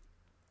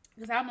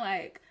 Because I'm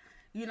like,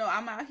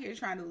 I'm out here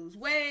trying to lose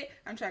weight.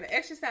 I'm trying to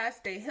exercise,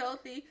 stay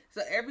healthy.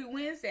 So every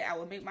Wednesday, I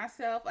would make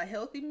myself a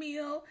healthy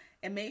meal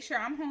and make sure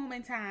I'm home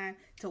in time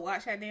to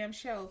watch that damn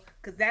show.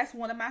 Because that's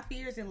one of my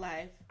fears in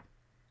life.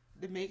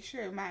 To make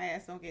sure my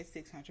ass don't get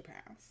 600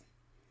 pounds.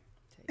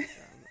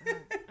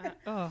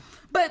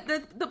 But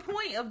the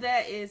point of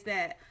that is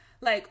that,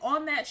 like,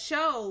 on that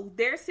show,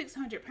 they're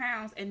 600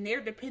 pounds and they're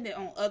dependent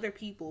on other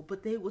people,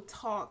 but they would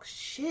talk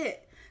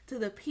shit to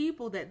the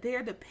people that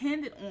they're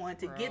dependent on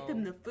to get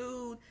them the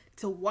food,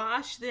 to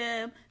wash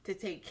them, to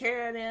take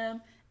care of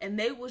them, and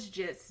they was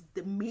just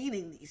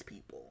demeaning these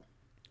people.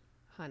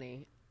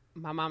 Honey,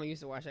 my mama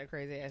used to watch that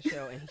crazy ass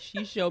show, and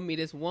she showed me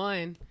this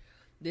one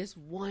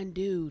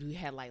dude who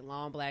had, like,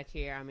 long black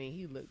hair. I mean,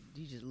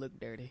 he just looked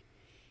dirty.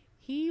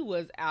 He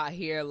was out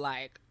here,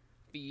 like,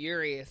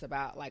 furious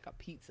about, like, a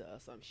pizza or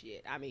some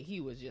shit. I mean, he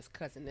was just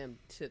cussing them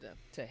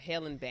to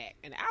hell and back.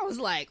 And I was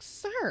like,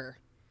 sir,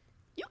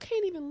 you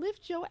can't even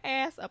lift your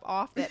ass up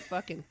off that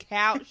fucking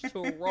couch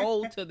to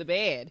roll to the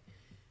bed.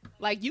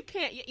 Like, you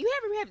can't, you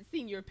haven't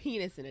seen your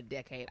penis in a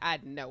decade. I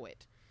know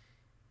it.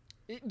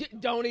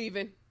 Don't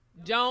even,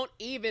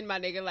 my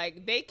nigga.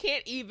 Like, they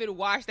can't even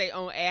wash their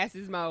own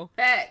asses, Mo.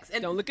 Facts.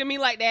 And don't look at me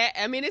like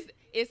that. I mean,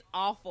 it's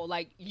awful.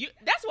 Like,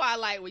 that's why I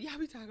like, when y'all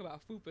be talking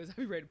about fupas, I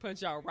be ready to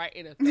punch y'all right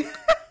in the face.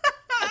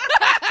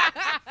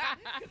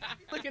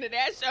 Looking at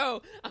that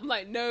show, I'm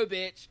like, no,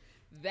 bitch,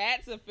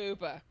 that's a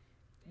fupa.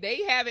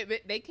 They have it,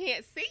 but they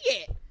can't see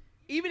it.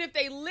 Even if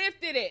they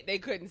lifted it, they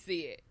couldn't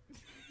see it.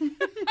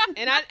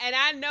 and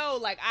I know,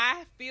 like,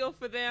 I feel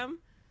for them.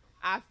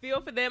 I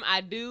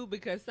do,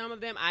 because some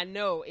of them I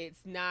know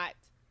it's not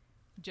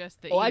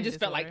just the. Oh, I just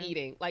felt like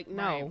eating. Like,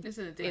 no, Right. It's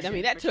an addiction. I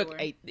mean, that took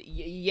sure.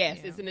 yes,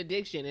 it's an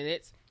addiction, and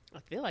I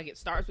feel like it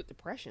starts with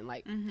depression.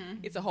 Like,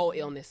 it's a whole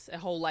illness, a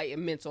whole like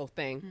mental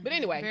thing. But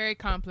anyway, very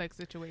complex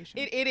situation.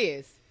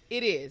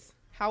 it is.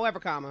 However,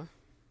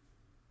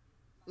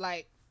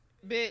 like,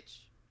 bitch,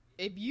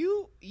 if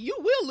you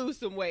will lose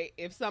some weight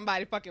if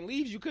somebody fucking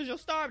leaves you, because you'll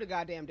starve to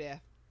goddamn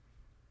death.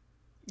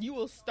 You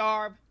will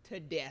starve to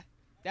death.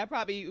 That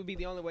probably would be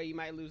the only way you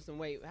might lose some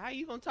weight. How are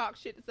you gonna talk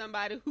shit to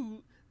somebody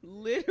who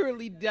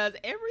literally does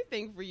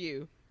everything for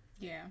you?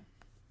 Yeah.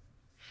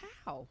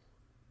 How?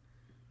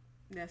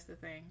 That's the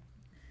thing.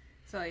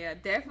 So yeah,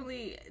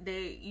 definitely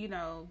they,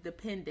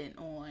 dependent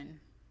on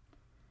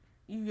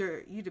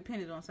you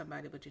dependent on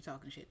somebody, but you're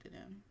talking shit to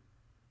them.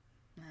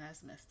 Now,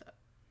 that's messed up.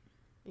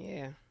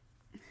 Yeah.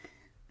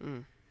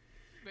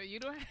 But you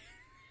don't.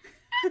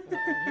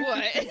 What?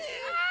 I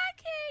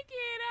can't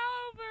get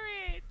over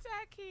it.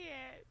 I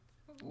can't.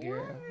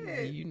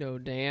 Girl, you know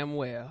damn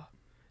well.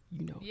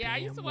 Yeah, I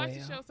used to watch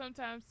the show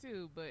sometimes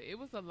too, but it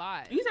was a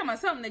lot. You talking about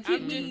something that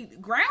keep me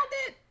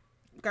grounded?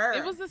 Girl.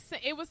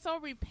 It was so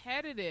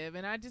repetitive,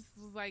 and I just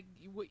was like,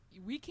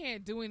 we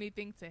can't do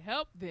anything to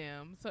help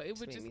them, so it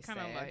was just kind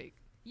of like,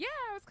 yeah,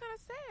 it was kind of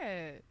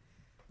sad.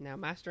 Now,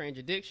 My Strange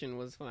Addiction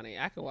was funny.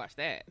 I could watch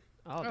that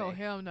all day. Oh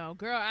hell no,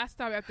 girl! I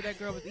stopped after that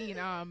girl was eating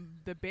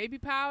the baby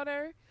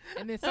powder,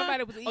 and then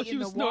somebody was eating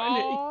the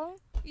wall.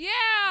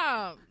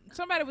 Yeah,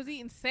 somebody was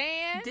eating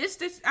sand.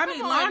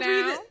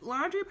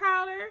 Laundry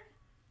powder.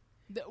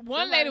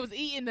 One lady was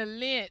eating the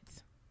lint.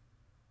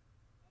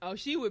 Oh,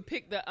 she would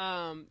pick the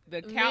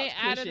couch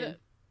out cushion of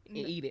and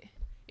eat it.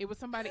 It was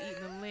somebody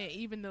eating the lint,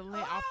 even the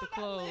lint off the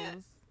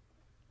clothes.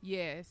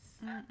 Yes.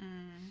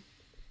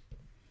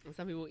 And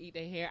some people eat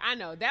their hair. I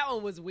know that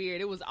one was weird.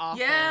 It was awful.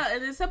 Yeah,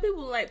 and then some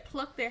people like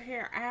pluck their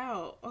hair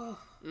out. Oh.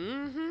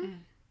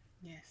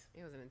 Yes.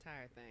 It was an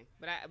entire thing.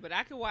 But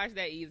I could watch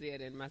that easier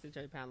than My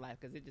 600-Pound Life,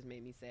 because it just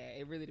made me sad.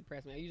 It really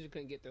depressed me. I usually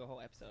couldn't get through a whole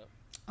episode.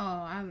 Oh,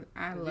 I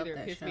love that show. Either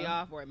it pissed me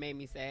off or it made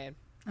me sad.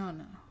 Oh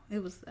no, I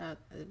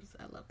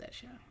love that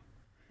show.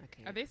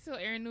 Okay. Are they still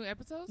airing new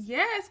episodes?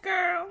 Yes,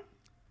 girl.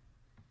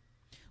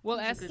 Well,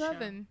 as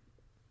Southern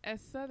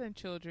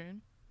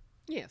children,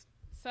 yes,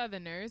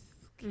 Southerners,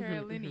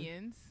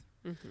 Carolinians,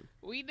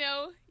 we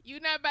know you're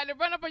not about to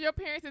run up on your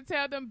parents and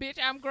tell them, "Bitch,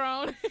 I'm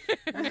grown."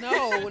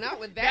 No, not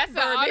with that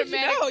verbiage.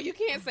 No, you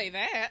can't say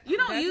that. You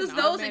don't use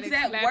those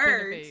exact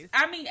words.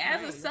 I mean,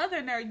 as a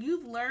Southerner,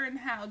 you've learned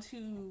how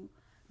to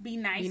be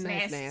nice,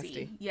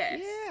 nasty.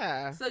 Yes.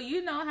 Yeah. So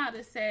you know how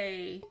to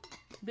say,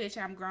 "Bitch,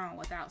 I'm grown,"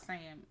 without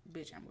saying,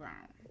 "Bitch, I'm grown."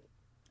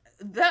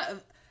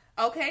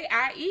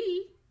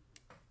 I.e.,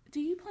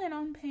 do you plan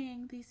on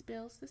paying these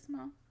bills this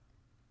month?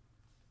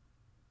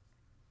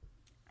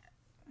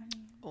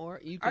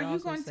 Or you could Are you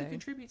going to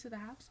contribute to the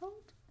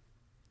household?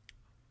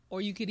 Or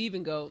you could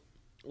even go,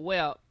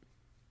 well,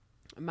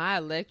 my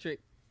electric,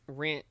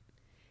 rent,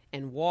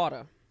 and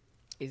water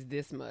is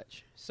this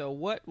much. So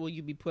what will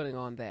you be putting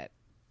on that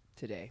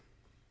today?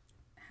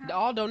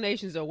 All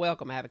donations are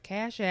welcome. I have a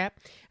Cash App.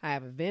 I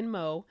have a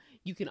Venmo.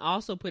 You can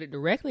also put it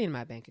directly in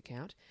my bank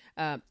account.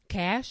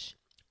 Cash,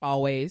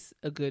 always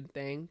a good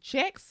thing.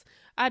 Checks,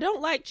 I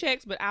don't like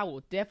checks, but I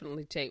will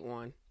definitely take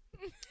one.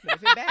 But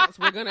if it bounced,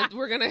 we're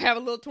gonna have a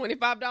little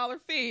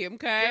 $25 fee,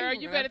 okay? Girl,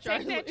 you better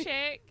take that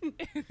check.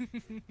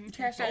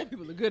 Cash Old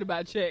people are good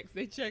about checks.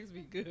 They checks be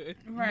good.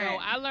 Right. No,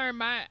 I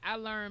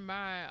learned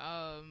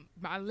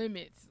my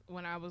limits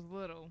when I was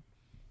little.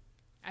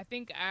 I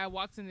think I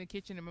walked in the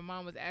kitchen and my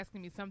mom was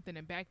asking me something,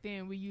 and back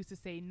then we used to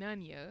say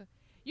 "nunya."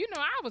 You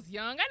know, I was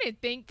young. I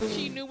didn't think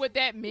she knew what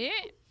that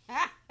meant. She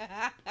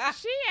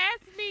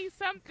asked me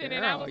something, Girl,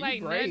 and I was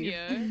like,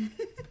 "Nunya."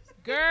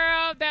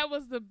 Girl, that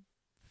was the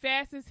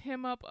fastest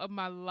hem up of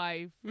my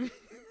life.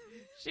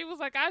 She was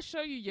like, "I'll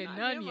show you your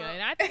nunya,"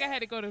 and I think I had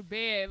to go to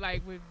bed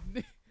like with.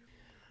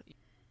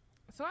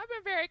 So I've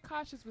been very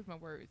cautious with my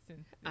words.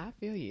 I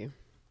feel you.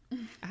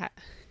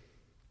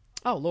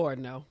 Oh Lord,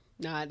 no.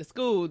 Nah, at the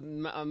school,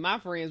 my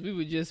friends, we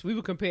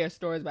would compare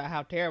stories about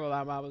how terrible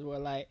our mamas were.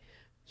 Like,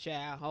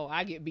 child,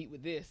 I get beat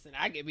with this and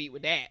I get beat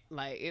with that.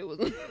 Like, it was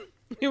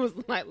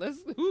like,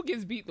 who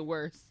gets beat the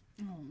worst?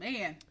 Oh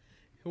man,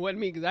 it wasn't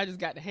me, because I just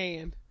got the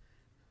hand.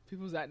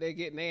 People was out there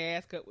getting their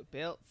ass cut with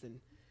belts and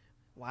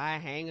wire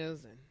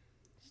hangers and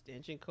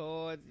extension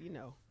cords,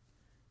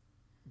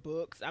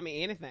 books. I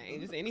mean, anything,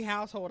 just any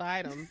household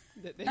item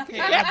that they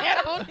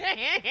had on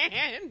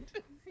hand.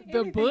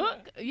 The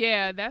book,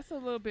 yeah, that's a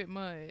little bit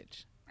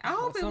much. I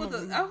hope it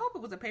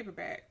was a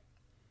paperback.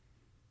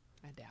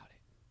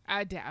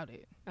 I doubt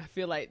it. I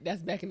feel like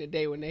that's back in the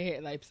day when they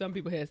had, like, some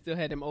people still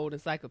had them old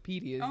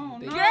encyclopedias. Oh,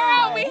 no.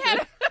 Girl, we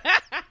had.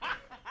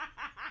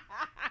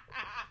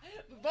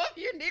 Both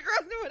you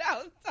Negroes knew what I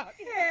was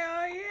talking about.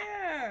 Hell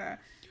yeah.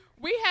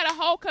 We had a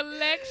whole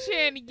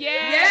collection.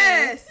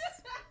 Yes.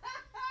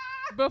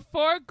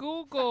 Before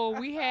Google,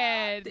 we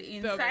had The the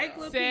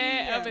encyclopedia.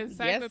 set of Yes,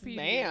 encyclopedias.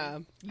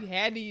 ma'am. You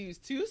had to use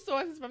 2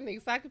 sources from the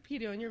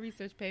encyclopedia on your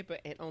research paper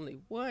and only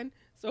 1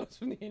 source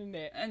from the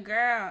internet. And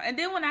girl, and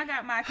then when I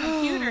got my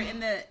computer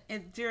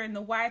during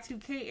the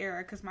Y2K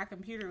era, because my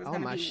computer was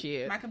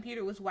my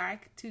computer was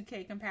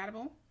Y2K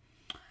compatible.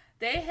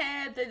 They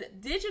had the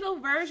digital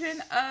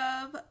version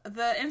of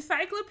the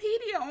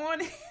encyclopedia on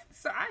it,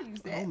 so I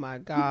used that. Oh my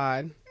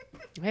God.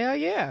 Hell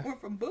yeah.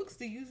 Went from books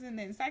to using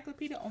the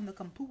encyclopedia on the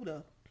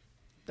computer.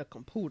 The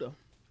computer.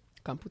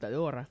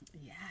 Computadora.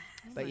 Yeah.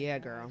 But yeah,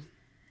 girl.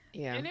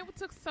 Yeah. And it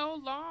took so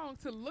long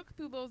to look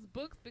through those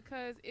books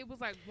because it was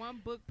like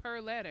 1 book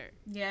per letter.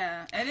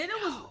 Yeah, and then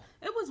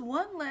it was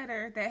one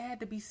letter that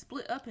had to be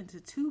split up into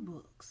 2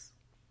 books.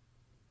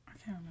 I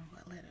can't remember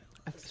what letter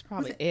it was. It's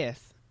probably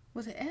S.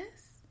 Was it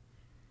S?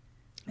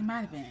 It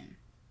might have been.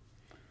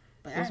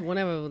 But It was one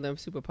of them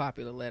super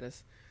popular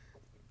letters.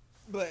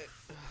 But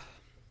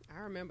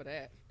I remember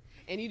that.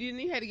 And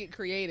you had to get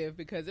creative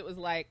because it was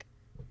like,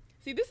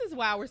 see, this is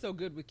why we're so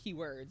good with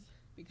keywords.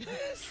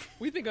 Because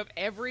we think of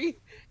every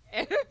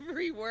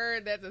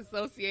word that's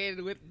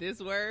associated with this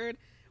word,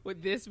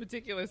 with this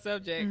particular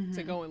subject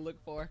to go and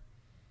look for.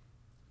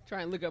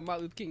 Try and look up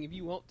Martin Luther King if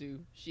you want to.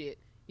 Shit.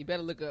 You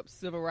better look up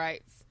civil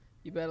rights.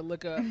 You better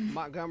look up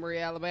Montgomery,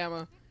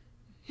 Alabama.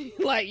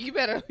 Like, you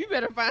better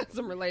find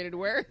some related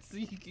words so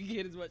you can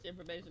get as much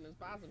information as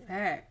possible.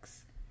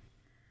 Facts.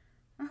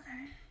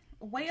 Okay.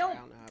 Well,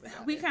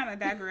 we kind of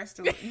digressed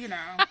to, It's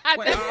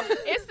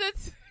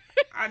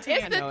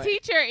the the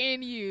teacher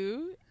in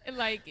you.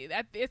 Like,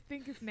 I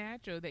think it's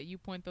natural that you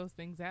point those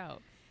things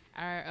out.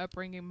 Our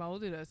upbringing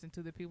molded us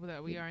into the people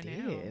that we are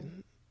now.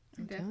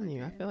 I'm telling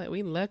you, I feel like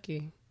we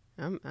lucky.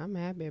 I'm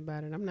happy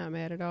about it. I'm not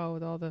mad at all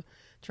with all the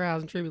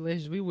trials and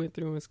tribulations we went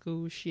through in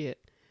school. Shit.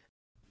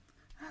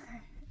 Okay.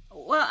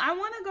 Well, I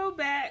want to go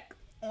back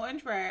on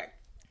track.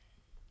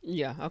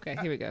 Yeah. Okay.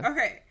 Here we go.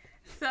 Okay.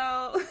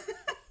 So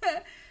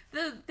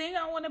the thing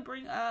I want to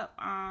bring up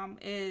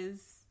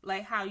is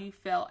like how you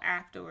felt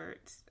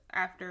afterwards,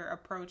 after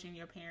approaching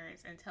your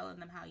parents and telling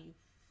them how you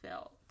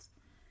felt.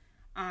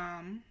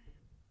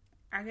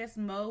 I guess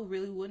Mo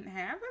really wouldn't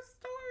have a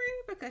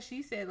story because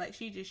she said like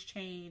she just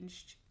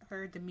changed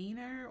her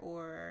demeanor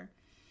or,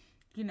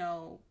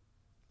 your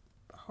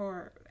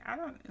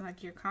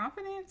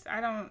confidence.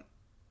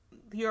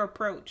 Your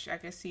approach, I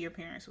guess, to your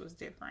parents was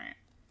different.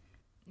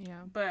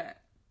 Yeah. But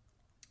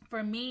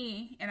for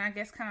me, and I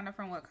guess kind of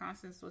from what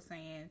Constance was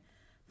saying,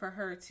 for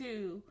her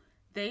too,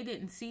 they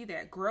didn't see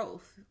that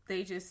growth.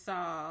 They just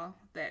saw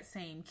that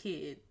same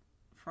kid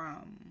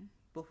from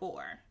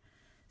before.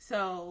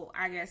 So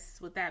I guess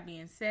with that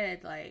being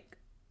said, like,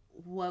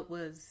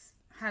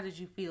 how did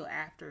you feel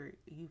after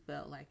you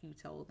felt like you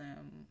told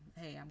them,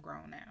 hey, I'm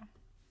grown now?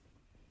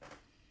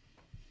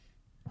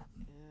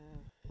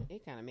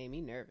 It kind of made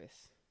me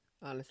nervous.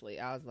 Honestly,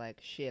 I was like,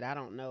 shit, I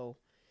don't know.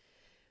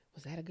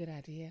 Was that a good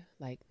idea?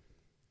 Like,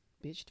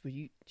 bitch,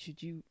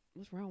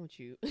 what's wrong with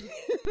you?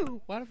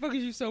 Why the fuck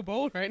is you so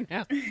bold right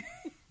now?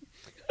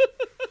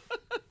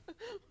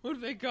 What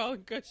if they call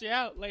and cut you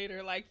out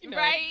later? Like,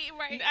 Right.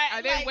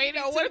 Are they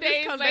waiting 2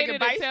 days later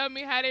to tell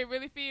me how they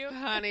really feel?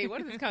 Honey,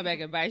 what if this come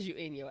back and bites you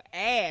in your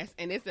ass?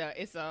 And it's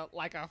a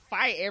like a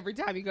fight every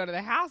time you go to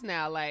the house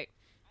now. Like,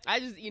 I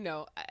just,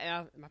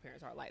 my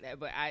parents aren't like that,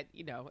 but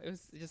it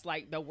was just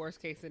like the worst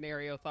case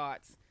scenario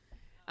thoughts.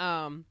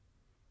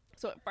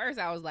 So at first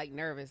I was like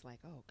nervous, like,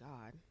 oh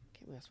God,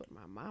 can't mess with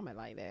my mama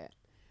like that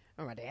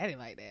or my daddy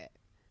like that.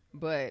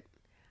 But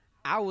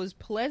I was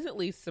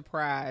pleasantly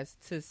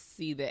surprised to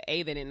see that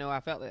A, they didn't know I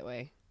felt that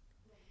way.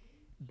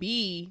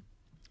 B,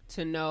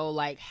 to know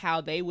like how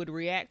they would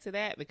react to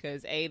that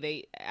because I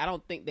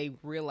don't think they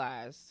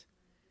realized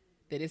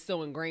that it's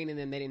so ingrained in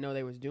them they didn't know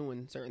they was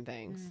doing certain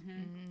things.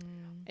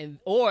 And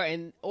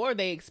or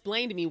they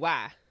explained to me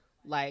why.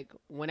 Like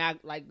when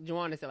like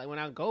Joanna said, like when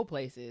I go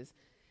places,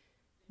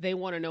 they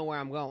want to know where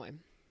I'm going.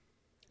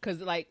 Cause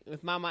like if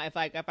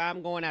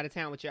I'm going out of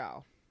town with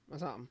y'all or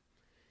something,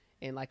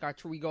 and like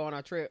we go on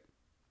our trip,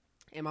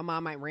 and my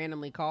mom might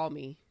randomly call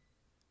me,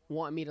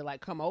 want me to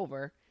like come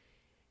over,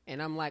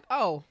 and I'm like,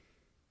 oh,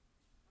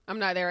 I'm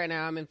not there right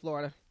now. I'm in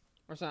Florida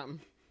or something.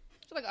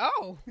 She's like,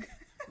 oh,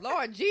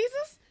 Lord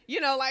Jesus.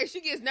 Like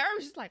she gets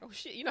nervous. She's like, oh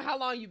shit, how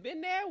long you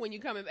been there? When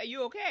you coming? Are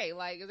you okay?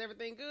 Like, is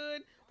everything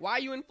good? Why are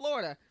you in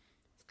Florida?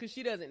 Because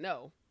she doesn't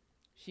know.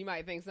 She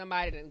might think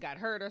somebody done got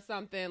hurt or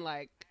something.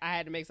 Like I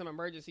had to make some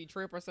emergency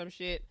trip or some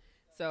shit.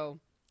 So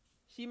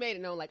she made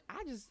it known. Like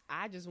I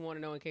just want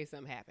to know in case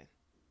something happened.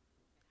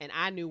 And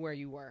I knew where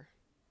you were.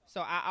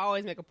 So I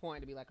always make a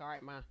point to be like, all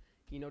right, Ma,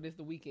 this is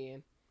the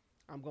weekend.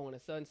 I'm going to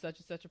such and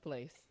such a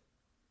place.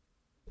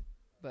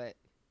 But.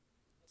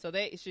 So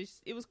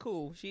it was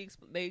cool.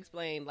 They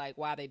explained like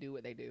why they do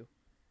what they do.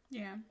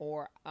 Yeah.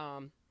 Or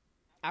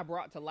I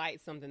brought to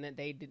light something that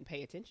they didn't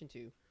pay attention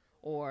to,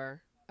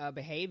 or a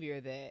behavior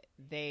that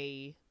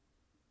they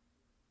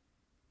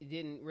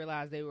didn't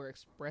realize they were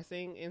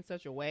expressing in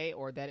such a way,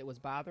 or that it was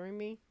bothering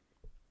me.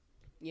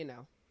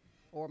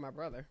 Or my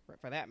brother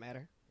for that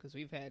matter, because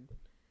we've had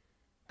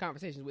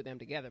conversations with them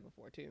together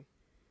before too.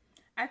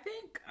 I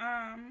think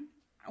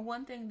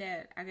one thing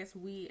that I guess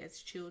we as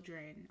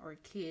children or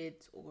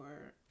kids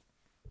or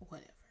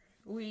whatever,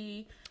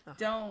 we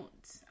don't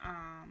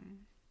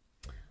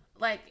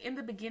like in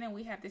the beginning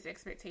we have this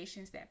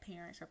expectations that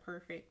parents are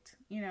perfect,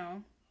 you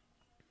know.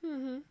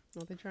 Well,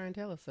 they try and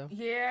tell us so.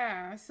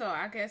 Yeah, so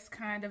I guess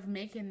kind of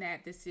making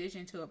that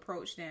decision to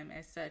approach them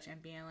as such and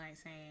being like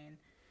saying,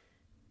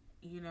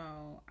 you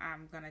know,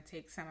 I'm going to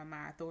take some of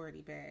my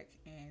authority back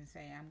and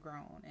say I'm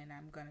grown and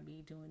I'm going to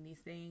be doing these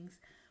things.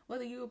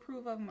 Whether you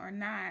approve of them or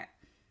not,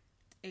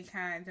 it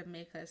kind of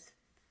make us,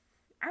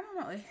 I don't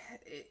know,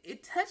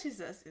 it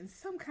touches us in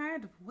some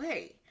kind of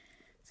way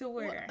to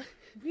where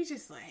we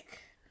just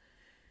like,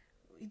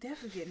 we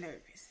definitely get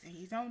nervous and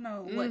you don't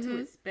know what to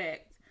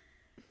expect.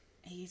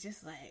 And you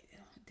just like,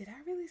 did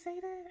I really say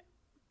that?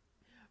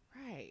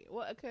 Right.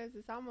 Well, because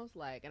it's almost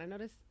like, and I know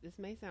this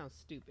may sound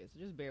stupid, so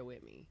just bear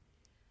with me.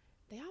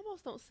 They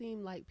almost don't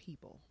seem like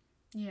people.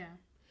 Yeah.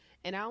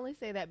 And I only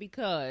say that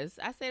because,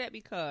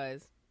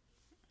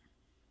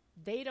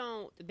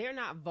 they're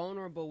not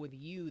vulnerable with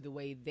you the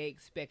way they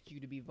expect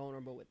you to be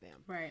vulnerable with them.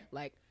 Right.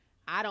 Like,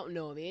 I don't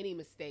know of any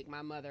mistake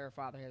my mother or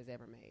father has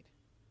ever made.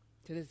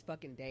 To this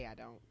fucking day, I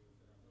don't.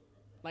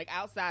 Like,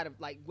 outside of,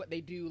 like, what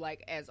they do,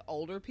 like, as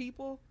older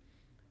people.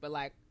 But,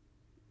 like,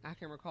 I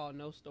can recall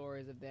no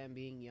stories of them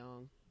being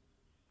young,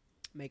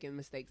 making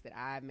mistakes that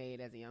I've made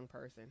as a young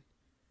person.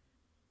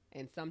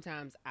 And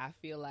sometimes I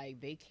feel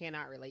like they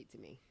cannot relate to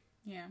me.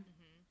 Yeah.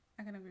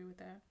 I can agree with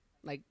that.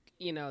 Like,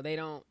 you know,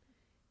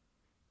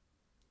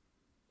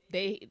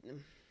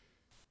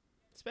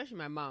 especially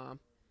my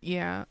mom.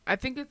 Yeah, I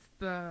think it's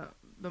the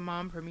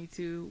mom for me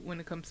too when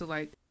it comes to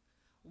like,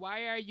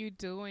 why are you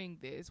doing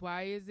this?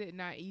 Why is it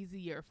not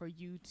easier for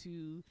you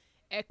to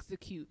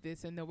execute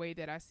this in the way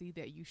that I see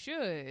that you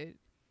should?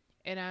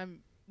 And I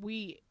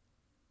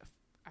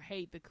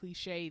hate the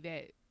cliche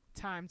that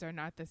times are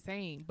not the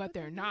same, but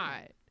they're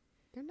not.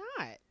 They're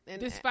not.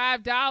 And this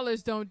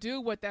 $5 don't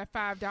do what that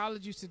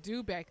 $5 used to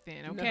do back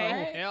then. Okay,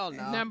 no, hell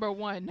no. Number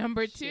one,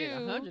 number two,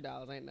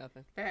 $100 ain't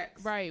nothing.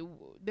 Facts. Right.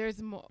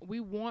 There's more.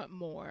 We want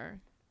more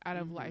out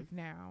of life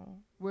now.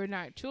 We're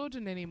not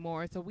children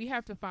anymore, so we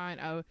have to find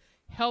a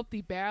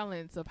healthy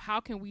balance of how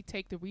can we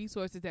take the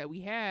resources that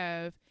we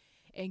have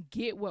and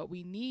get what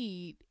we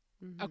need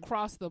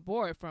across the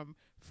board, from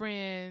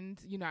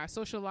friends, you know, our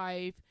social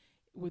life,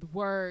 with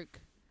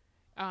work,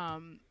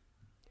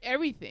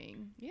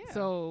 everything. Yeah.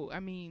 So, I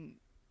mean,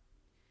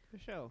 for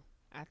sure.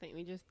 I think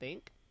we just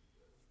think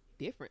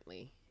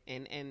differently.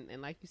 And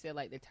like you said,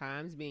 like the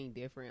times being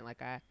different.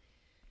 Like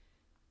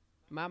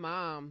my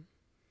mom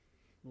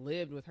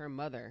lived with her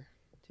mother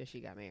till she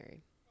got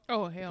married.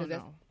 Oh, hell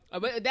no.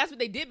 But that's what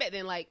they did back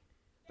then. Like,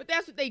 but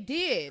that's what they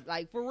did.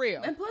 Like, for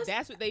real. And plus,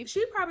 that's what they.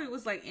 She probably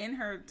was like in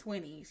her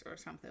 20s or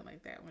something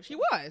like that when she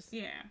was.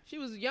 Yeah. She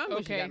was young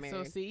when she got married.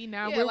 So see,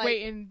 now we're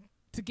waiting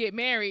to get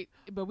married,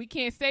 but we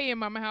can't stay in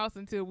mama house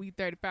until we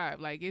 35.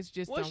 Like, it's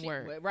just don't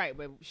work. Right,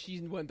 but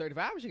she wasn't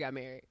 35 when she got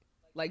married.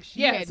 Like,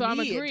 she had so I'm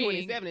me agreeing.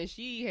 At 27, and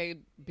she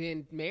had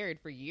been married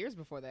for years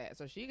before that.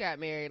 So she got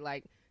married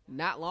like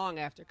not long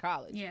after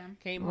college. Yeah.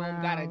 Came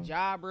home, got a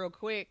job real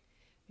quick,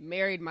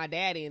 married my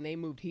daddy, and they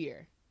moved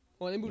here.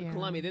 Well, they moved to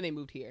Columbia, then they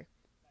moved here.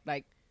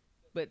 Like,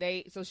 but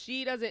so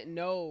she doesn't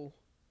know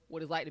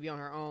what it's like to be on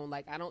her own.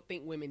 Like, I don't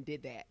think women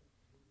did that.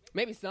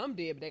 Maybe some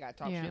did, but they got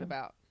talked shit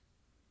about.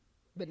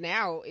 But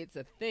now it's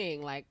a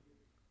thing. Like,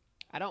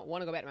 I don't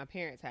want to go back to my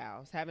parents'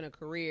 house. Having a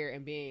career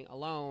and being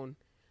alone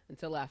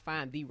until I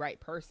find the right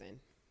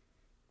person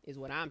is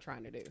what I'm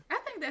trying to do. I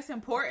think that's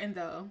important,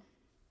 though.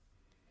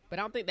 But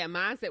I don't think that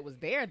mindset was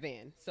there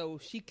then. So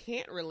she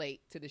can't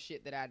relate to the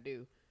shit that I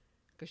do.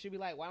 Because she'll be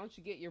like, why don't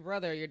you get your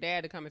brother or your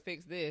dad to come and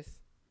fix this?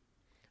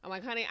 I'm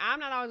like, honey,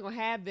 I'm not always going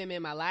to have them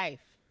in my life.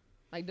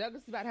 Like,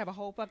 Douglas is about to have a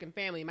whole fucking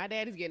family. My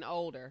dad is getting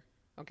older,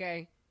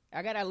 okay?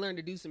 I got to learn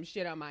to do some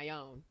shit on my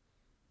own.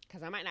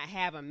 Because I might not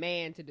have a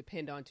man to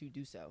depend on to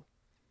do so.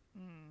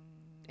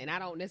 And I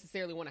don't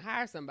necessarily want to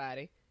hire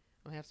somebody.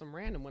 I'll have some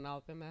random one all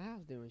up in my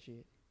house doing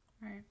shit.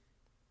 Right.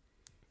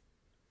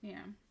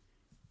 Yeah.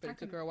 But it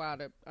took her a while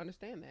to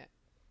understand that.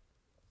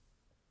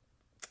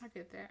 I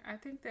get that. I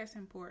think that's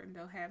important,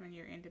 though, having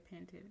your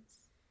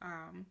independence.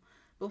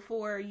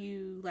 Before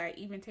you, like,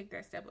 even take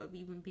that step of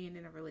even being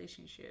in a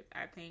relationship.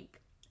 I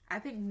think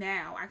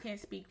now, I can't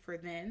speak for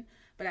then,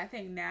 but I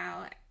think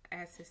now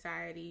as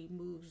society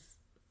moves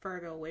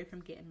further away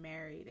from getting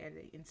married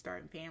and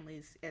starting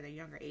families at a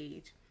younger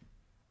age,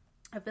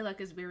 I feel like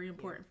it's very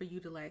important for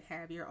you to, like,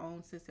 have your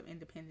own sense of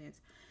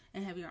independence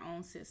and have your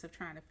own sense of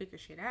trying to figure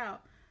shit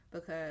out,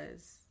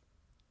 because,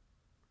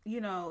 you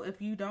know,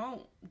 if you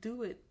don't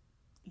do it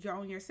your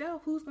own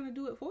yourself, who's going to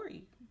do it for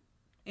you?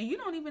 And you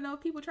don't even know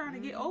if people trying to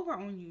get over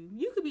on you.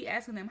 You could be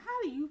asking them,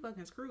 how do you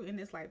fucking screw in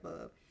this light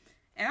bulb?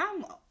 And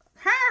I'm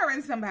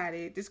hiring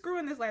somebody to screw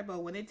in this light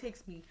bulb when it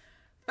takes me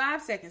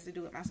 5 seconds to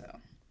do it myself.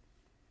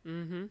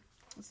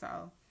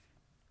 So.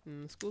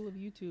 The school of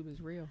YouTube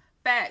is real.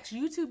 Facts.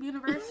 YouTube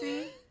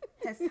University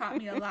has taught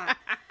me a lot.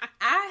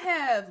 I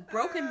have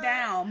broken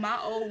down my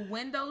old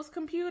Windows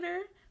computer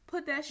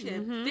put that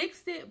shit,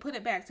 fixed it, put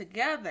it back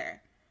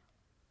together.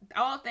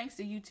 All thanks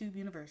to YouTube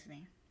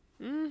University.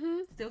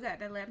 Still got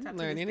that laptop.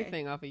 Learn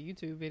anything off a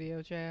YouTube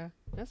video, child.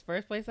 That's the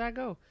first place I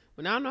go.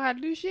 When I don't know how to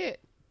do shit,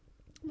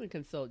 I'm going to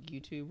consult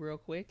YouTube real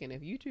quick. And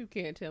if YouTube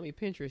can't tell me,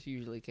 Pinterest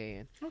usually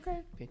can.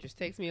 Okay. Pinterest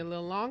takes me a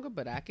little longer,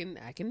 but I can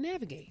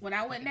navigate. When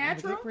I went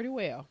natural, pretty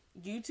well.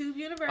 YouTube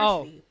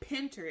University,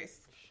 Pinterest,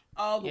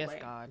 all the way.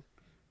 Yes, God.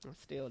 I'll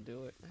still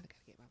do it. I got to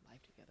get my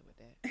life together with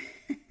that.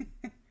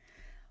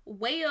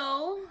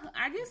 Well,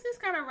 I guess this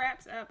kind of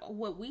wraps up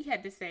what we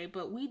had to say,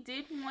 but we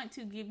did want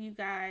to give you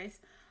guys,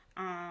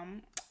 I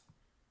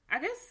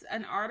guess,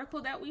 an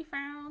article that we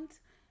found.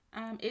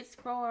 It's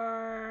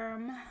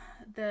from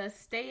the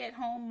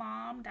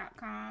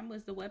stayatHomeMom.com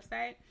was the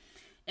website.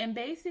 And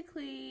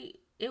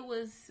basically, it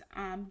was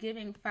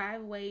giving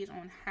 5 ways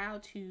on how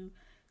to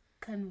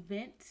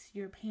convince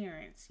your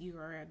parents you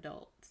are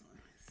adults.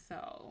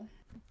 So,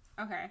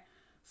 okay.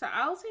 So,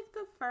 I'll take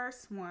the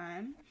first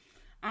one.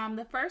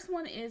 The first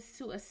one is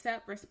to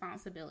accept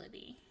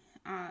responsibility.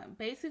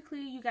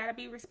 Basically, you got to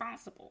be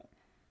responsible.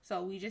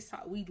 So we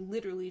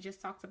literally just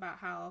talked about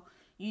how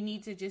you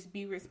need to just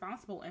be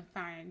responsible and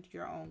find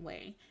your own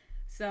way.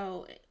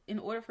 So in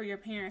order for your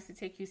parents to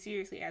take you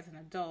seriously as an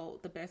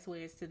adult, the best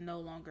way is to no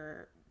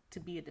longer to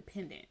be a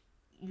dependent.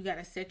 You got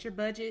to set your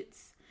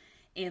budgets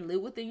and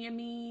live within your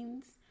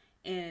means.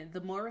 And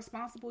the more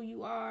responsible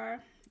you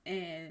are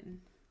and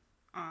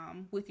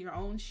with your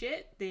own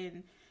shit,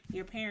 then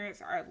your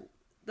parents are,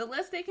 the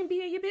less they can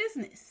be in your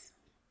business.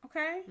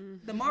 Okay?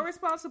 The more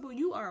responsible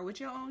you are with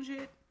your own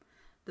shit,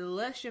 the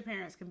less your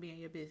parents can be in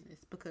your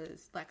business.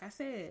 Because, like I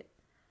said,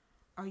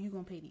 are you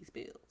going to pay these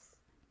bills?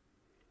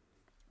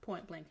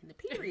 Point blank in the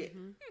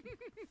period.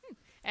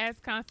 As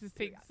Constance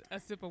takes a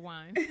sip of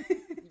wine.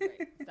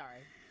 Right.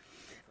 Sorry.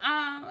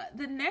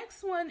 The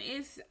next one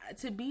is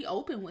to be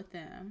open with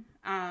them.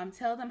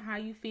 Tell them how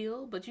you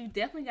feel, but you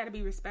definitely got to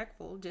be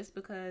respectful. Just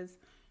because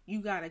you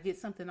got to get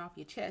something off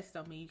your chest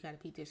don't mean you got to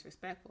be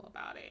disrespectful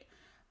about it.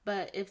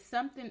 But if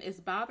something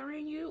is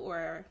bothering you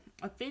or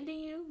offending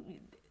you,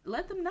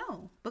 let them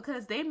know,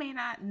 because they may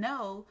not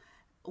know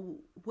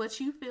what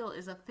you feel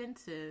is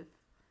offensive,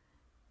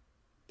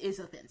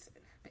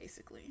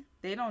 basically.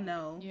 They don't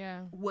know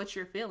what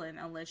you're feeling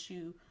unless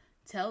you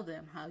tell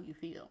them how you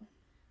feel.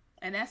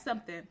 And that's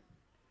something,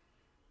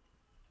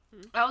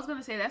 I was going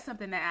to say, that's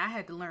something that I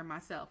had to learn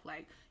myself.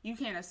 Like, you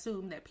can't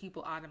assume that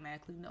people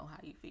automatically know how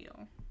you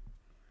feel.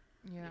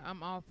 Yeah,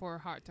 I'm all for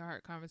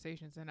heart-to-heart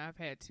conversations, and I've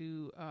had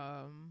to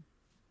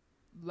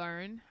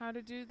learn how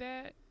to do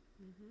that.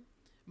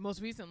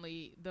 Most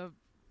recently,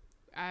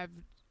 I've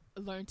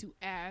learned to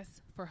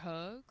ask for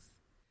hugs,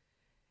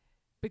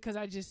 because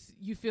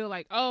you feel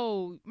like,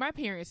 oh, my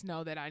parents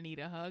know that I need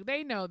a hug.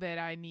 They know that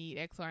I need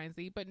X, Y, and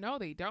Z, but no,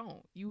 they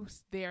don't.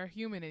 They're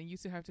human, and you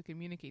still have to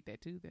communicate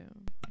that to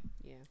them.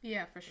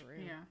 Yeah, for sure.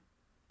 Yeah,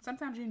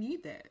 sometimes you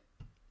need that.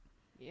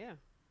 Yeah.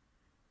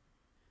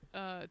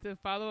 To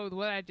follow up with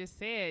what I just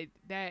said,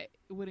 that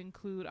would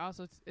include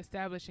also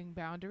establishing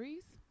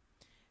boundaries.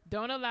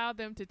 Don't allow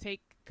them to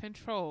take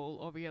control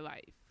over your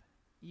life.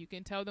 You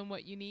can tell them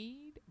what you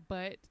need,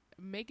 but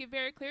make it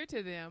very clear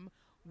to them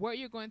what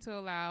you're going to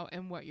allow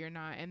and what you're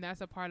not. And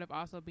that's a part of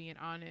also being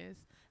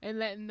honest and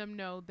letting them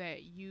know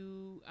that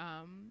you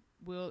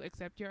will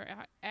accept your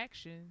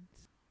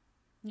actions.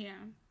 Yeah.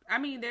 I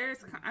mean, there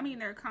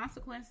are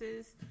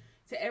consequences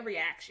to every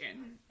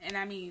action. And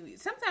I mean,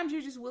 sometimes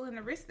you're just willing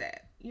to risk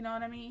that. You know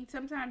what I mean?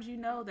 Sometimes you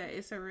know that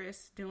it's a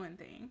risk doing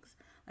things.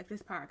 Like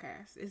this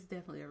podcast, it's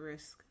definitely a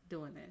risk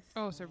doing this.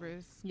 Oh, it's a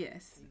risk.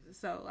 Yes.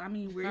 So, I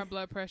mean, our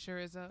blood pressure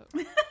is up.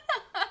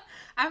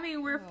 I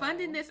mean, we're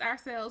funding this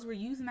ourselves. We're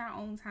using our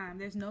own time.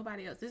 There's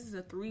nobody else. This is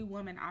a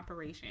 3-woman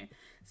operation.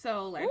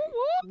 So, like,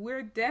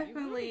 we're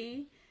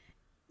definitely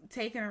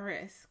taking a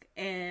risk.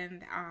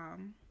 And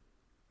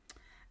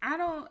I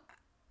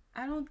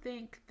don't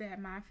think that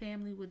my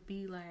family would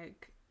be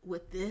like,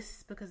 with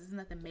this, because it's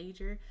nothing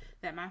major,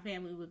 that my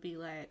family would be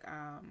like,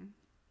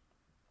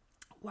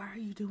 why are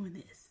you doing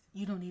this?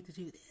 You don't need to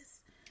do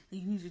this.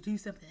 You need to do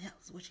something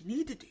else. What you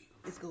need to do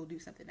is go do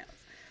something else.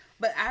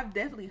 But I've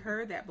definitely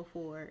heard that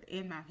before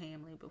in my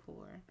family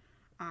before.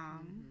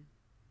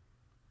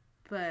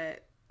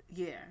 But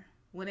yeah,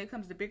 when it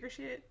comes to bigger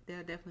shit, they'll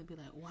definitely be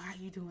like, why are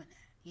you doing that?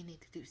 You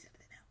need to do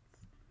something else.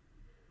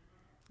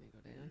 They go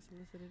down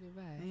unsolicited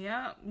advice.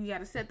 Yeah, you got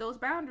to set those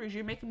boundaries.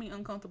 You're making me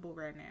uncomfortable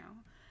right now.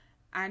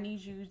 I need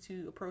you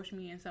to approach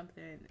me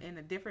in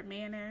a different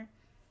manner.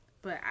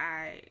 But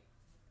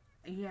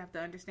you have to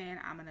understand,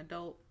 I'm an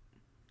adult.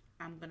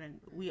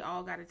 We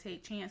all got to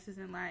take chances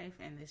in life,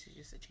 and this is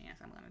just a chance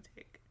I'm going to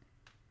take.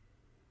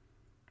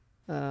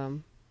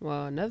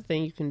 Well, another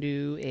thing you can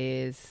do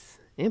is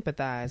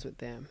empathize with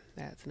them.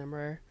 That's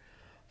number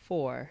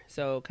 4.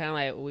 So kind of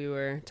like we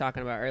were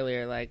talking about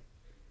earlier, like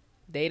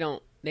they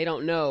don't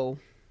know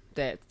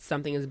that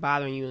something is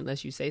bothering you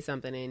unless you say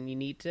something, and you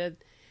need to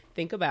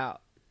think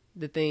about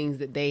the things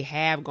that they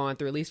have gone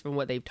through, at least from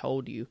what they've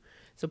told you.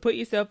 So put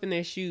yourself in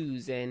their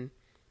shoes, and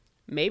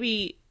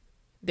maybe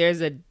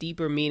there's a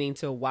deeper meaning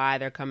to why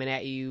they're coming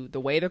at you, the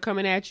way they're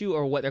coming at you,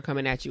 or what they're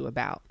coming at you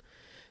about.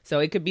 So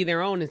it could be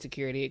their own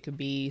insecurity. It could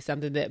be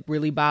something that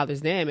really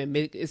bothers them. And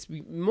it's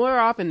more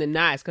often than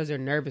not, it's because they're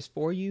nervous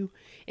for you.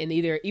 And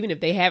even if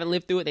they haven't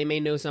lived through it, they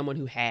may know someone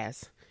who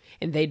has.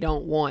 And they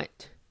don't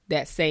want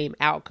that same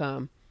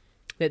outcome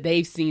that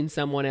they've seen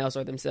someone else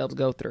or themselves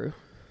go through.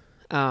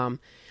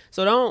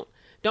 So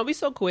don't be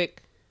so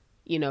quick,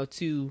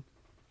 to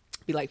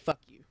be like, fuck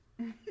you.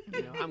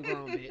 I'm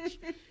grown, bitch.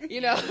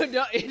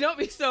 Don't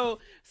be so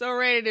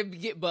ready to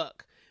get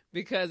buck.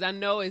 Because I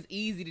know it's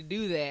easy to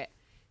do that.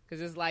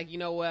 Because it's like,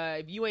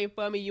 if you ain't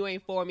for me, you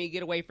ain't for me,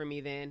 get away from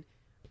me then.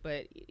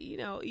 But, you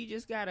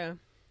just gotta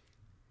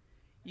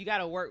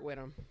work with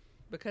them.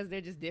 Because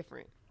they're just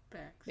different.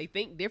 Facts. They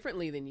think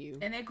differently than you.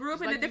 And they grew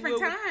up in a different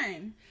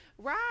time.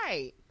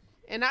 Right.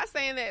 And not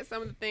saying that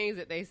some of the things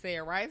that they say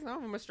are right. Some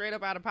of them are straight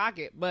up out of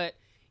pocket. But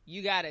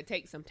you got to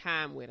take some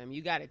time with them.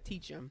 You got to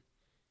teach them,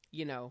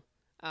 No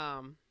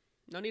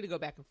need to go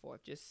back and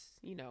forth. Just,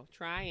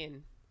 try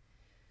and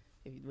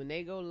when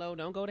they go low,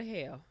 don't go to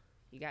hell.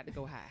 You got to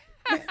go high.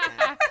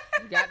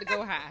 You got to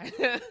go high.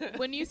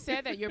 When you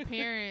said that your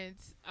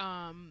parents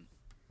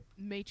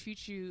may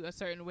treat you a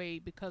certain way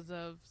because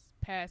of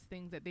past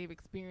things that they've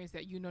experienced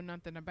that you know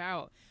nothing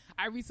about,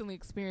 I recently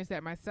experienced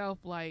that myself.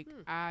 Like,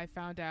 I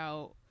found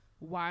out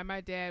why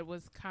my dad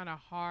was kind of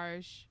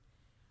harsh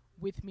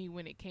with me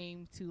when it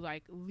came to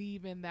like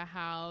leaving the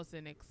house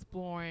and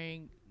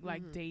exploring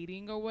like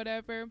dating or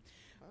whatever.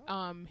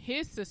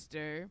 His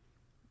sister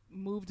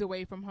moved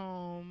away from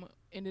home,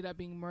 ended up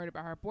being murdered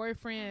by her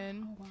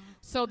boyfriend. Oh, wow.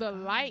 So the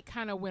light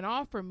kind of went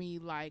off for me,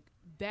 like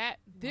that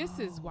this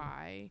is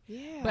why.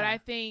 Yeah. But I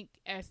think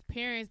as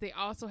parents, they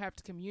also have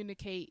to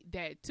communicate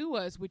that to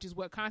us, which is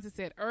what Constance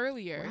said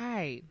earlier.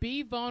 Right.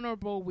 Be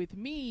vulnerable with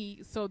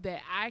me so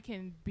that I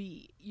can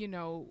be,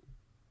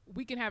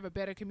 we can have a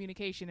better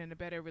communication and a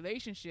better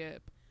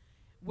relationship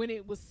when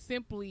it was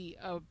simply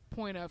a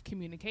point of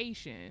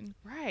communication.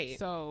 Right.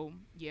 So,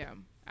 yeah,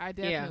 I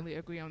definitely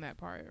agree on that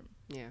part.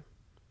 Yeah.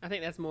 I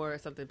think that's more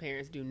something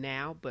parents do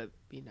now, but,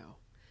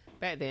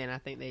 back then I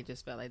think they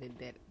just felt like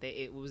that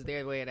it was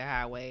their way or the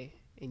highway,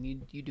 and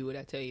you do what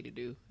I tell you to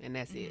do, and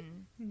that's it.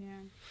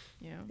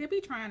 Yeah. They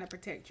be trying to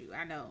protect you,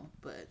 I know,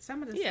 but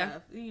some of the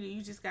stuff,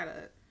 you just got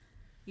to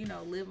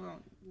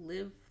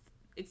live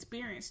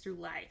experience through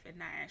life and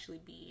not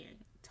actually being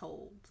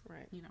told.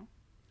 Right.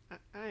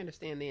 I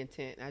understand the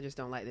intent. I just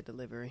don't like the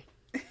delivery.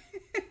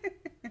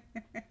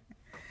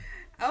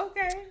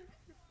 Okay.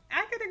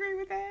 I could agree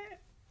with that.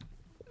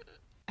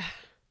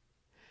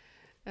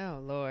 Oh,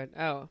 Lord.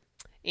 Oh.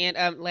 And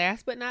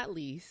last but not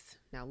least,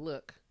 now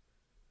listen.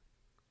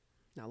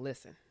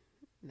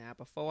 Now,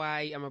 before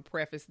I'm going to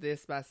preface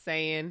this by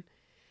saying,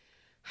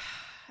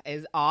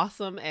 as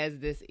awesome as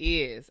this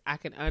is, I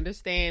can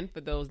understand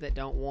for those that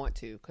don't want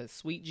to, because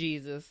sweet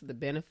Jesus, the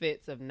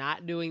benefits of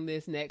not doing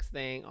this next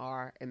thing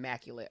are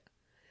immaculate.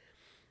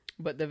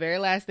 But the very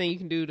last thing you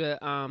can do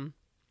to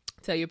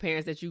tell your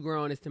parents that you're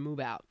grown is to move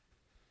out.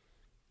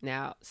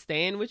 Now,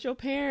 staying with your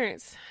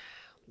parents,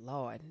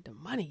 Lord, the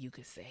money you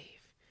could save.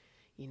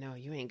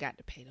 You ain't got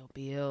to pay no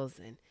bills,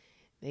 and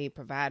they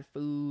provide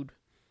food.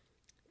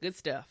 Good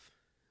stuff.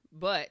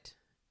 But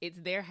it's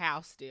their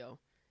house still,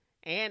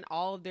 and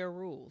all of their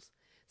rules.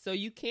 So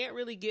you can't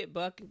really get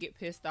buck and get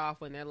pissed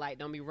off when they're like,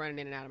 don't be running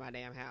in and out of my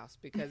damn house,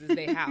 because it's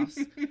their house.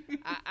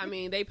 I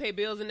mean, they pay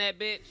bills in that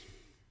bitch.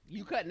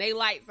 You cutting they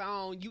lights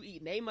on. You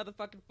eating they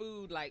motherfucking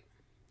food. Like,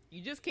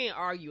 you just can't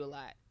argue a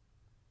lot.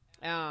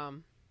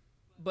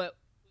 But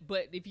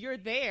if you're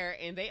there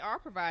and they are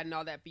providing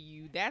all that for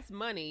you, that's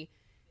money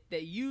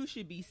that you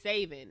should be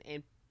saving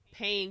and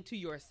paying to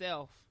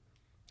yourself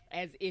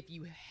as if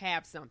you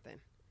have something.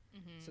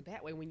 Mm-hmm. So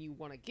that way, when you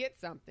want to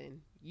get something,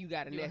 you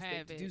got a nest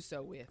egg to do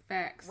so with.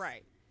 Facts.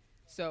 Right.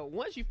 So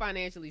once you're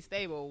financially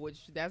stable,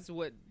 which that's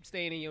what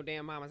staying in your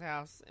damn mom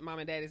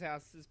and daddy's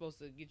house is supposed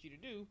to get you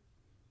to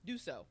do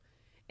so.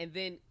 And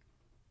then,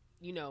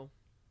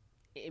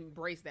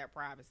 embrace that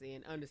privacy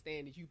and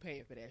understand that you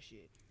paying for that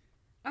shit.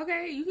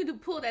 Okay, you can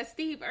pull that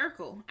Steve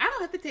Urkel. I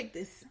don't have to take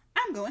this.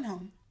 I'm going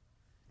home.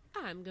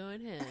 I'm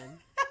going home.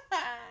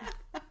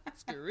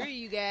 Screw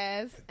you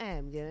guys.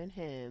 I'm going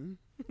home.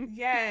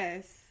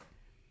 Yes.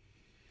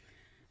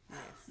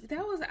 I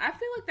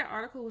feel like that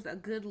article was a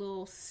good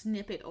little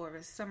snippet or a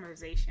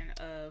summarization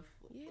of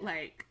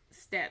like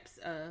steps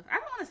of, I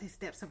don't want to say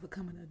steps of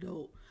becoming an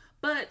adult,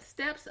 but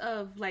steps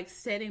of like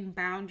setting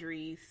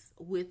boundaries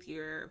with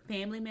your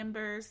family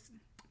members,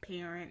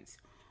 parents,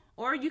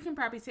 or you can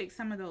probably take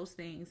some of those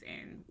things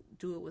and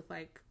do it with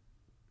like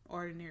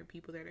ordinary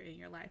people that are in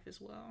your life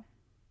as well.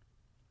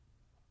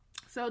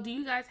 So do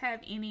you guys have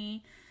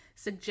any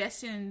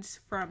suggestions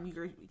from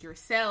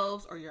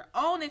yourselves or your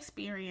own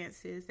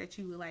experiences that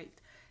you would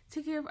like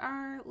to give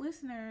our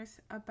listeners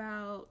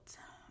about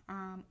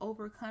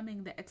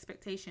overcoming the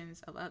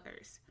expectations of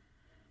others?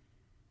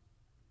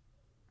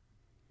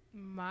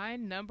 My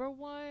number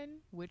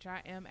one, which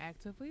I am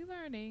actively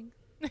learning.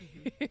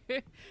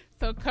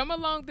 So come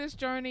along this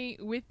journey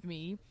with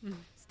me.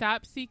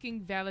 Stop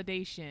seeking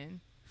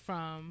validation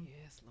from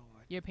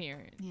your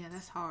parents. Yeah,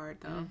 that's hard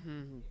though.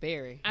 Mm-hmm.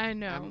 Very. I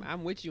know.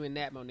 I'm with you in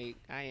that, Monique.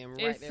 I am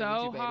right it's there so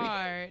with you, baby.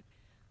 hard.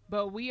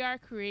 But we are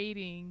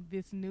creating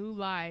this new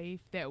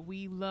life that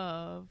we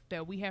love,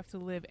 that we have to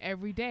live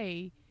every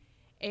day,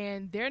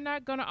 and they're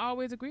not going to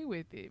always agree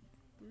with it.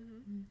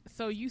 Mm-hmm.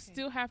 So you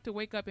still have to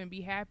wake up and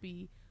be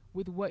happy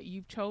with what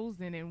you've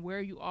chosen and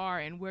where you are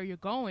and where you're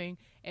going.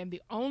 And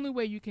the only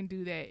way you can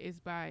do that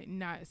is by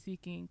not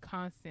seeking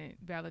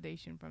constant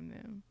validation from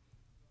them.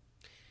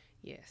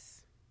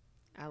 Yes.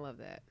 I love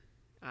that.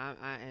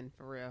 And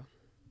for real,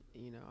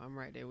 I'm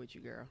right there with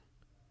you, girl.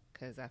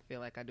 Because I feel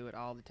like I do it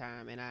all the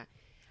time. And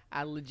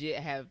I legit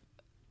have,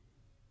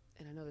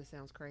 and I know this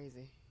sounds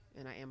crazy,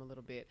 and I am a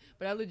little bit,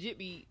 but I legit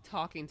be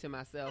talking to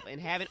myself and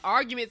having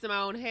arguments in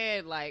my own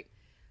head, like,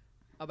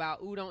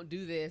 about, ooh, don't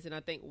do this. And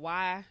I think,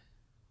 why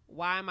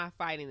am I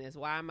fighting this?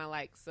 Why am I,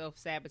 like,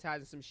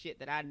 self-sabotaging some shit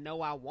that I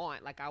know I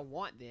want? Like, I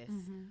want this.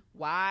 Mm-hmm.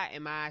 Why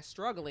am I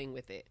struggling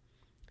with it?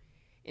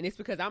 And it's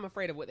because I'm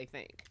afraid of what they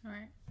think.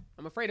 Right.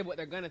 I'm afraid of what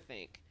they're going to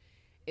think.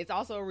 It's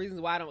also a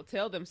reason why I don't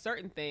tell them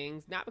certain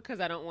things, not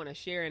because I don't want to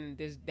share in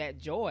that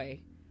joy,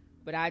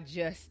 but I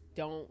just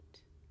don't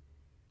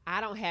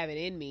have it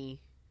in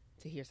me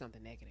to hear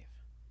something negative.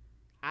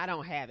 I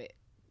don't have it.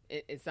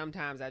 It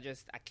sometimes I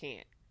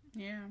can't.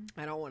 Yeah.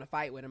 I don't want to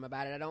fight with them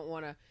about it. I don't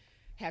want to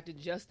have to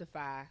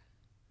justify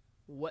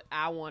what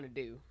I want to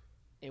do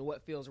and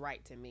what feels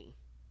right to me.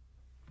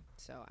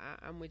 So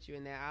I'm with you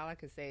in that. All I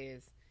can say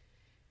is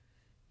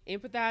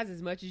empathize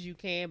as much as you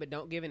can, but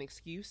don't give an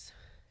excuse,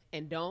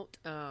 and don't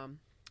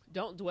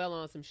dwell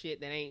on some shit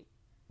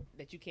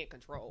that you can't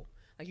control.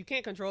 Like, you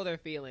can't control their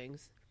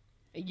feelings,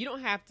 and you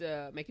don't have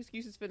to make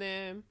excuses for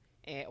them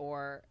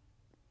or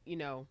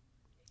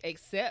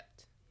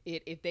accept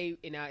it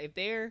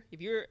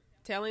if you're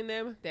telling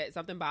them that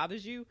something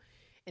bothers you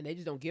and they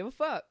just don't give a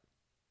fuck.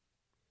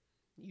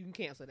 You can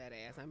cancel that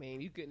ass. I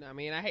mean, you couldn't. I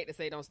mean, I hate to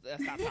say don't stop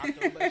talking to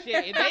them, but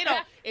shit,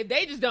 if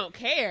they just don't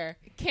care,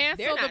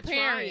 cancel the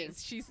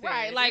parents. She said,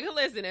 right? Like,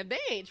 listen, if they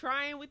ain't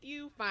trying with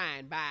you,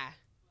 fine, bye.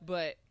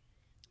 But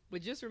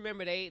just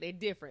remember, they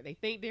different. They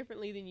think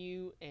differently than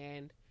you,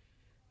 and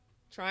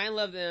try and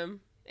love them,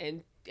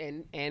 and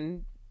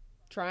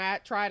try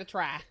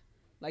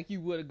like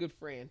you would a good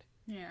friend.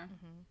 Yeah,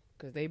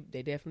 because they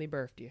definitely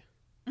birthed you.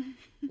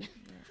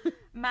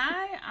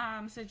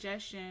 My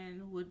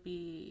suggestion would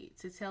be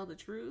to tell the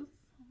truth,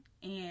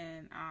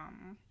 and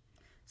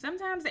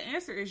sometimes the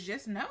answer is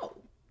just no.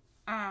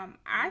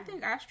 I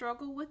think I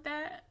struggle with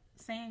that,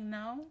 saying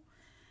no,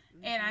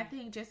 and I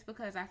think just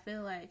because I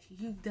feel like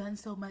you've done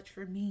so much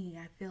for me,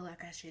 I feel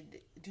like I should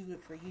do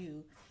it for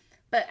you.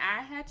 But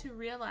I had to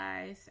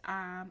realize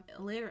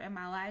later in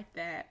my life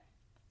that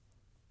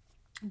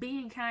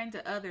being kind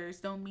to others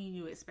don't mean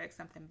you expect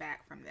something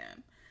back from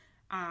them.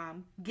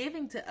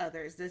 Giving to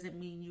others doesn't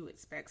mean you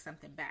expect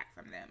something back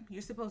from them.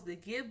 You're supposed to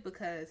give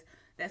because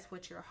that's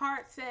what your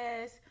heart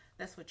says,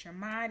 that's what your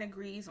mind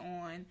agrees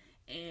on,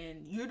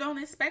 and you don't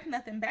expect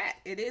nothing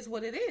back. It is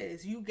what it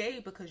is. You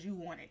gave because you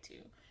wanted to.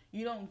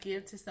 You don't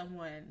give to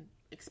someone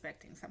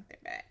expecting something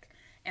back.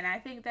 And I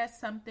think that's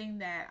something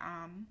that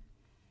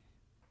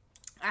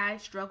I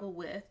struggle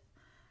with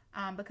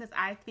because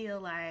I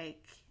feel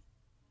like,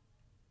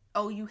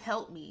 oh, you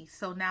helped me,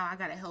 so now I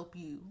gotta help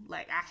you.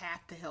 Like, I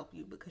have to help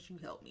you because you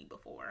helped me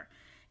before.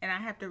 And I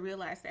have to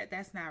realize that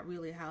that's not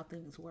really how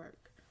things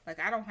work. Like,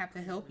 I don't have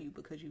to help you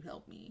because you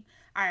helped me.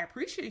 I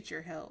appreciate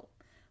your help.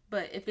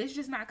 But if it's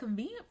just not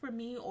convenient for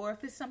me, or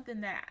if it's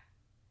something that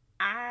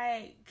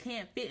I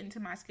can't fit into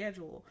my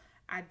schedule,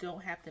 I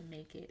don't have to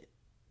make it,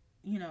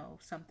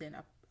 something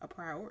a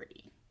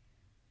priority.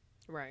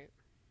 Right.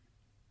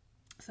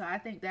 So I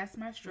think that's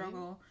my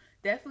struggle.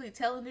 Definitely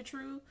telling the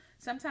truth.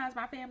 Sometimes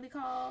my family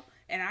call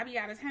and I be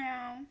out of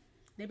town.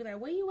 They be like,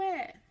 where you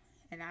at?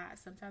 And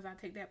sometimes I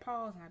take that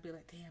pause and I be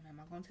like, damn, am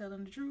I going to tell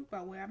them the truth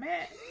about where I'm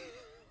at?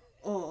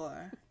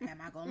 Or am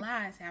I going to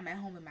lie and say I'm at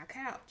home in my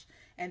couch?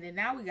 And then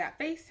now we got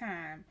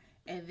FaceTime.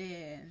 And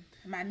then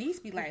my niece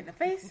be like, the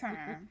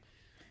FaceTime.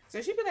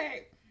 So she be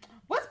like,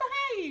 what's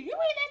behind you? You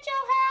ain't at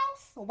your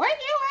house. Where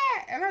you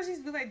at? And I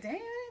just be like, damn,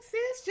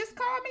 sis, just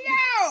call me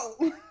out.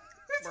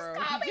 Bro,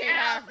 you can't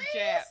hide from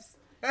chaps.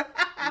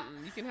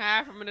 You can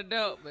hide from an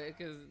adult, but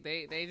because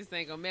they just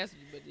ain't gonna mess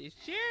with you. But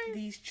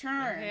these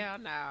churn,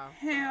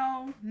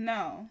 hell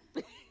no.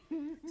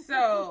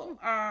 So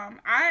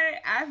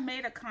I've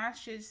made a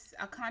conscious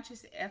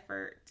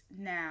effort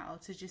now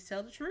to just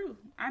tell the truth.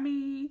 I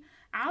mean,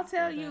 I'll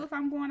tell you if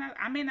I'm going out.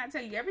 I may not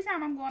tell you every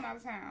time I'm going out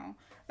of town,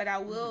 but I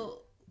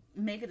will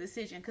make a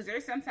decision, because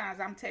there's sometimes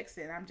I'm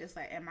texting, I'm just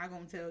like, am I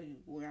gonna tell you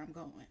where I'm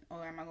going,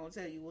 or am I gonna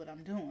tell you what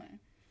I'm doing?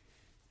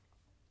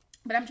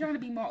 But I'm trying to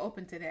be more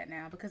open to that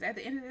now, because at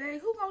the end of the day,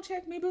 who gonna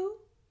check me, boo?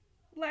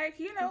 Like,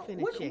 what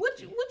you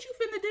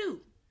finna do?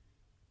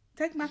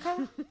 Take my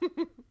car?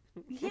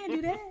 You can't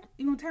do that.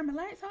 You gonna turn my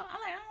lights off? I'm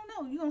like, I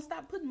don't know. You gonna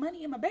stop putting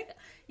money in my bank?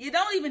 You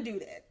don't even do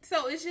that.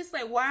 So it's just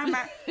like, why am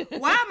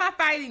I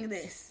fighting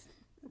this?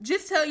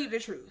 Just tell you the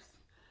truth.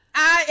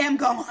 I am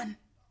gone.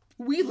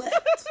 We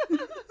left.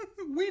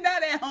 We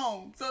not at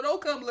home. So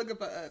don't come looking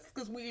for us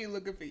because we ain't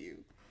looking for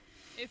you.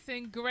 It's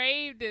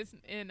engraved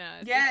in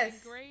us. Yes.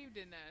 It's engraved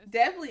in us.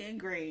 Definitely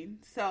ingrained.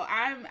 So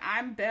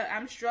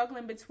I'm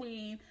struggling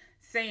between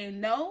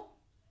saying no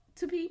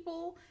to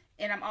people,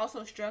 and I'm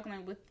also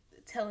struggling with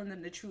telling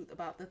them the truth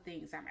about the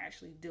things I'm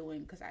actually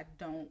doing because I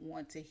don't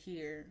want to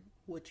hear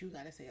what you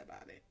got to say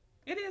about it.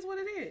 It is what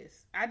it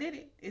is. I did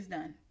it. It's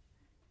done.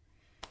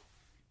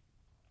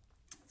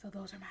 So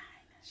those are mine.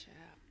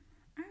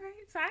 All right.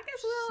 So I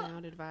guess we'll...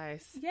 Sound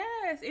advice.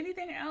 Yes.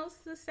 Anything else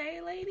to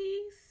say,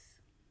 ladies?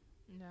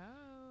 No.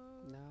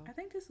 I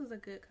think this was a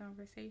good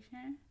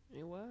conversation.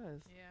 It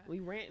was. Yeah. We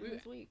ranted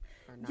this week.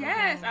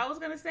 Yes, I was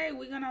gonna say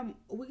we're gonna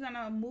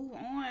move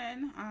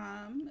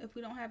on. If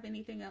we don't have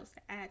anything else to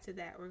add to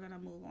that, we're gonna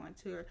move on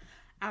to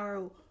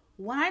our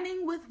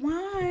whining with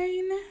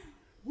wine.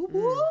 Whoop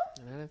whoop.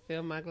 And I done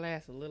filled my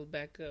glass a little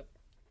back up.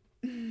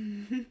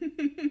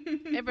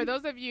 And for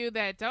those of you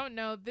that don't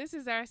know, this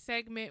is our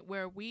segment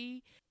where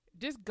we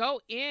just go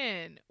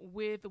in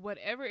with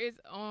whatever is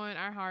on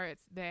our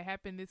hearts that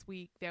happened this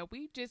week, that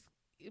we just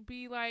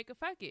be like,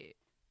 fuck it.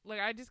 Like,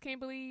 I just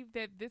can't believe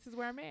that this is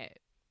where I'm at.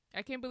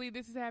 I can't believe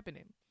this is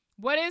happening.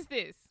 What is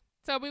this?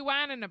 So we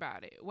whining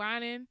about it.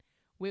 Whining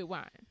with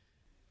wine.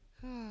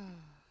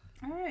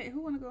 All right,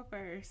 who want to go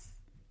first?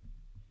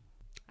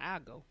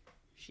 I'll go.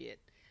 Shit.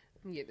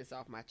 Let me get this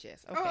off my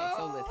chest. Okay,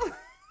 so listen.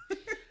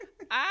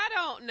 I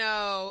don't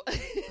know.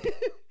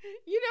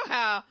 You know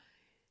how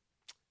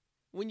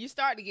when you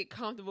start to get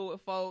comfortable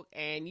with folk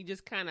and you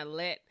just kind of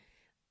let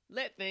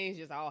things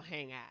just all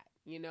hang out.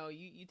 You know,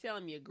 you tell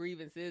them your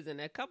grievances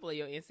and a couple of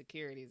your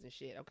insecurities and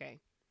shit. Okay.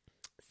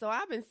 So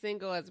I've been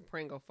single as a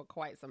Pringle for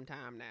quite some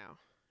time now.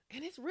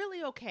 And it's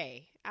really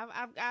okay.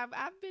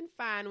 I've been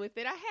fine with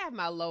it. I have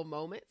my low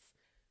moments.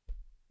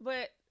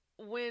 But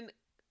when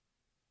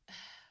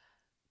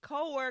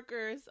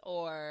coworkers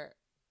or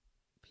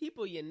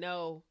people you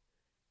know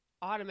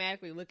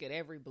automatically look at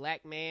every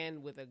black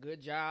man with a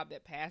good job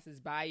that passes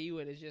by you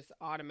and is just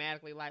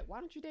automatically like, why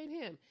don't you date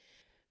him?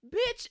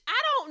 Bitch,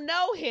 I don't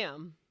know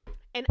him.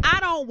 And I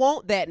don't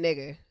want that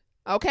nigga.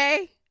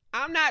 Okay?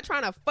 I'm not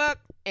trying to fuck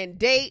and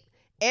date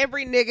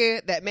every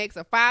nigga that makes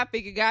a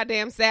 5-figure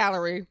goddamn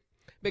salary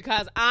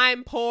because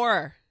I'm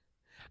poor.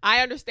 I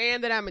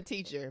understand that I'm a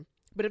teacher.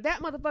 But if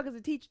that motherfucker's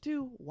a teacher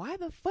too, why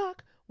the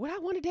fuck would I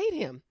want to date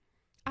him?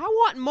 I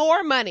want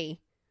more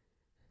money.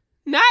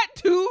 Not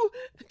 2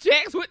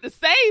 checks with the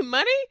same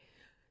money.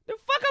 The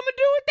fuck I'm gonna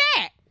do with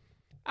that?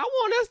 I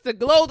want us to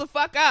glow the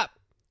fuck up.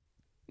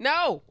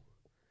 No.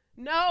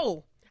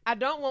 I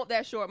don't want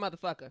that short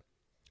motherfucker.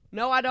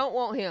 No, I don't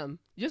want him.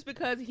 Just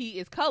because he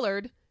is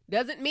colored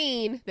doesn't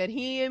mean that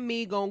he and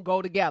me gonna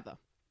go together.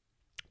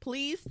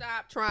 Please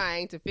stop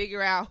trying to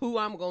figure out who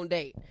I'm gonna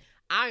date.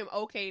 I am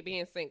okay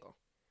being single.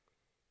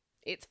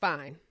 It's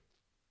fine.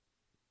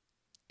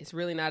 It's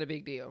really not a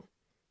big deal.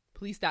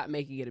 Please stop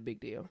making it a big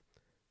deal.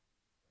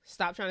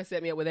 Stop trying to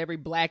set me up with every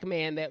black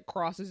man that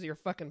crosses your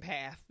fucking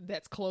path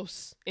that's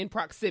close in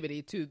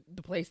proximity to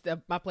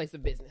my place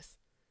of business.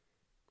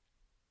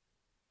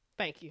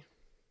 Thank you.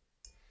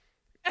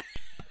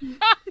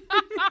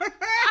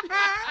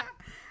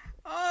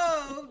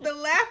 Oh, the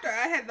laughter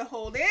I had to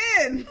hold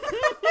in.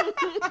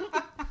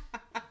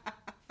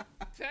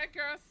 That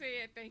girl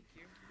said, thank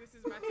you. This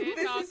is my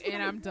TED Talk,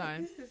 and I'm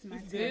done. This is my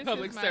This TED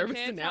public my service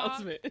TED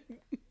announcement.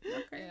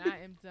 And I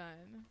am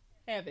done.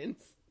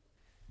 Heavens.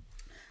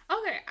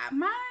 Okay,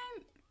 mine.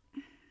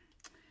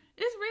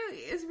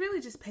 It's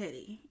really just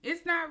petty.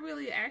 It's not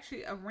really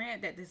actually a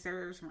rant that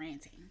deserves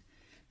ranting.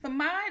 But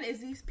mine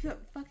is these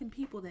fucking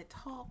people that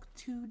talk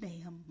too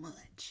damn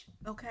much.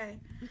 Okay,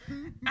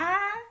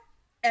 I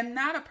am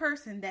not a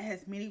person that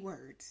has many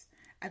words.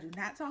 I do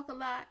not talk a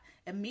lot.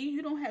 And me and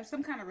you don't have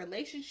some kind of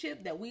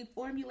relationship that we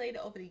formulated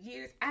over the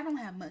years. I don't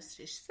have much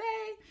to say.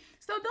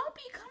 So don't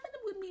be coming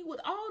with me with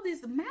all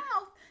this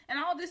mouth and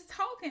all this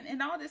talking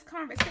and all this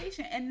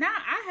conversation. And now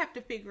I have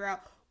to figure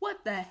out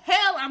what the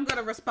hell I'm going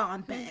to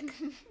respond back.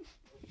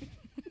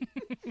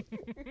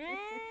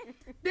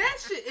 That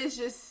shit is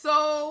just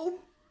so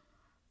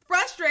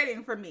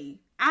frustrating for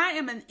me. I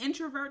am an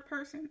introvert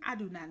person. I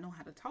do not know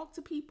how to talk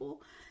to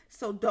people.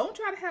 So don't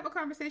try to have a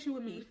conversation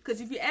with me.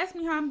 Because if you ask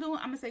me how I'm doing,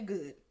 I'm going to say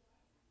good.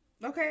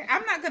 Okay?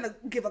 I'm not going to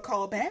give a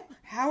call back.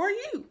 How are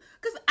you?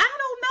 Because I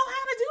don't know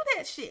how to do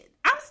that shit.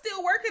 I'm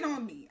still working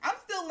on me. I'm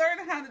still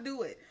learning how to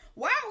do it.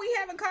 Why are we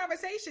having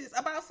conversations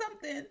about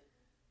something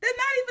that's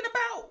not even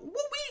about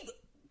what we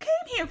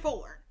came here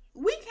for?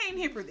 We came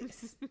here for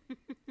this.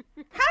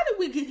 How did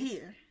we get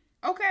here?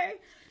 Okay?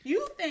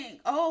 You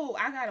think, oh,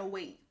 I got to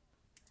wait.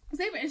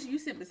 Say, for instance, you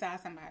sit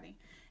beside somebody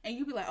and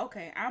you be like,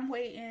 okay, I'm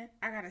waiting.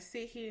 I got to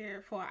sit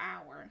here for an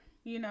hour.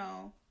 You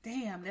know,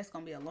 damn, that's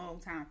going to be a long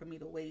time for me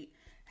to wait.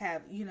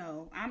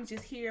 I'm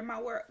just here in my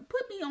work.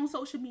 Put me on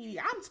social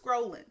media. I'm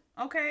scrolling.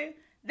 Okay?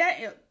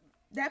 That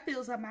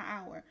fills up my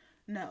hour.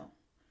 No.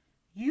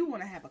 You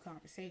want to have a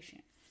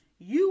conversation.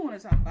 You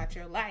want to talk about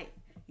your life.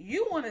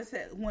 You want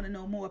to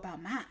know more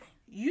about mine.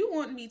 You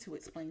want me to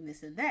explain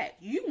this and that.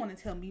 You want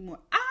to tell me more.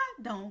 I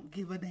don't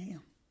give a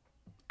damn.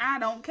 I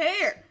don't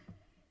care.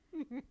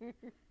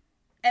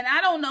 And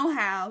I don't know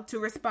how to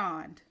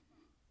respond.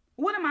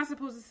 What am I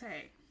supposed to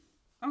say?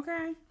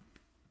 Okay?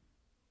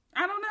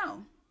 I don't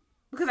know.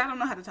 Because I don't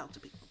know how to talk to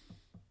people.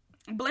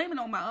 Blame it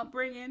on my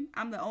upbringing.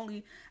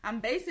 I'm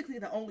basically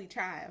the only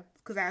child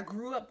because I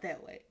grew up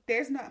that way.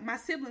 My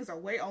siblings are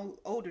way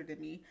older than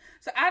me.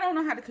 So I don't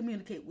know how to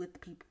communicate with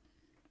people.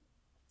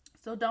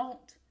 So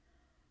don't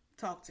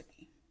talk to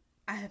me.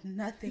 I have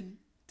nothing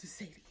to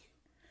say to you.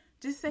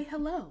 Just say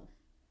hello.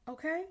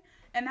 Okay?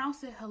 And I'll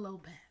say hello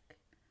back.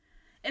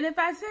 And if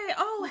I say,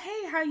 oh,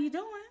 hey, how you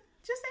doing?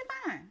 Just say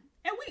fine.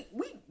 And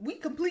we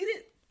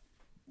completed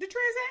the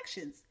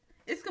transactions.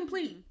 It's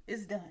complete.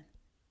 It's done.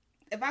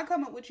 If I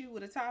come up with you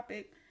with a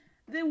topic,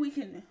 then we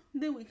can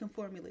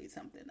formulate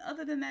something.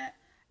 Other than that,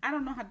 I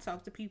don't know how to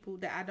talk to people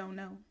that I don't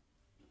know.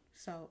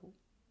 So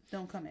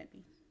don't come at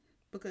me.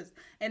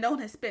 And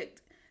don't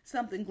expect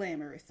something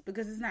glamorous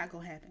because it's not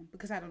going to happen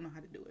because I don't know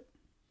how to do it.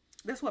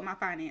 That's what my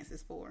finance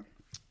is for.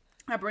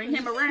 I bring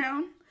him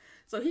around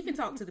so he can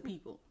talk to the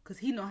people because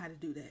he know how to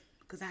do that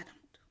because I don't.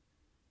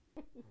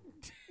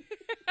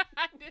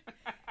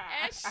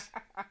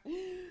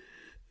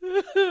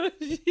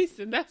 She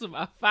said, that's what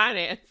my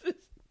finance is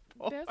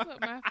for. That's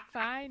what my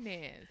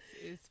finance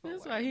is for.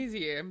 That's why he's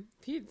here.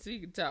 So he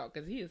can talk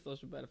because he is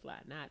social butterfly,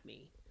 not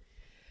me.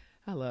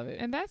 I love it.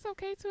 And that's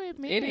okay to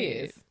admit. It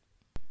is.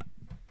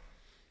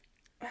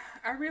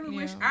 I really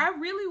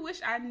wish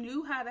I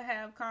knew how to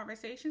have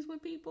conversations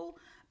with people,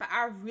 but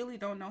I really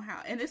don't know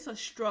how. And it's a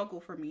struggle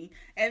for me.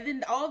 And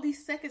then all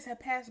these seconds have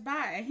passed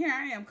by, and here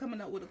I am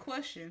coming up with a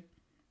question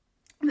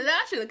that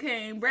I should have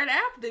came right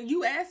after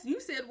you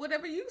said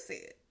whatever you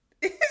said.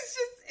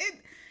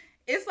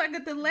 It's like a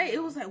delay.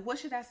 It was like, what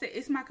should I say?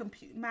 It's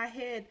my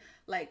head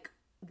like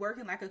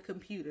working like a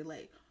computer.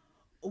 Like,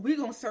 we're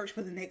going to search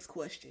for the next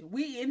question.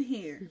 We in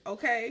here,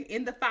 okay?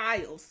 In the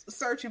files,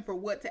 searching for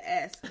what to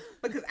ask.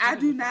 Because I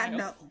do not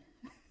know.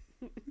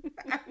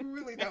 I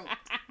really don't.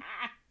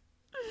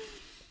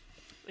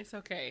 It's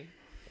okay.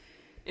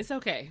 It's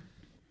okay.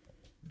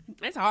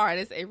 It's hard.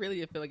 It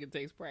really feel like it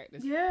takes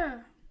practice. Yeah.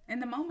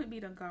 And the moment be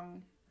done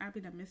gone. I be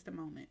done missed the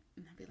moment.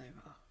 And I be like,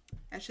 oh,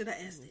 I should have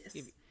asked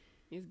this.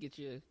 Let's get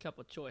you a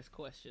couple choice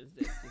questions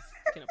that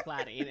can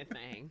apply to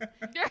anything.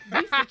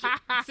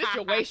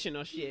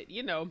 Situational shit.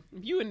 You know,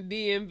 if you in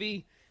the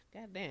DMV,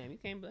 goddamn,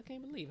 I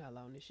can't believe how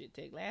long this shit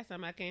take. Last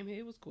time I came here,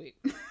 it was quick.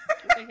 What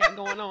they got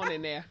going on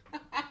in there?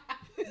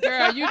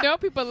 Girl, you know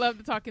people love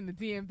to talk in the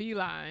DMV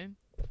line.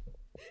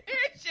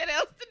 There's shit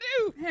else to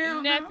do.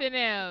 Hell Nothing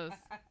else.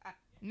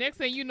 Next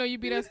thing you know, you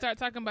be done start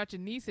talking about your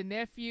niece and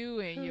nephew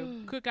and your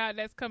cookout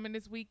that's coming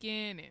this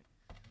weekend. And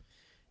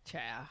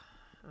child,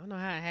 I don't know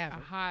how it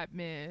happened. A hot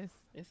mess.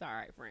 It's all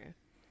right, friend.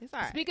 It's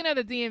all right. Speaking of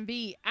the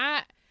DMV,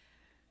 I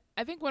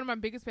think one of my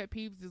biggest pet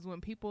peeves is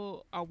when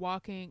people are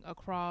walking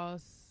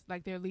across,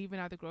 like they're leaving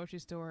out the grocery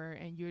store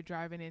and you're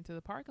driving into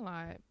the parking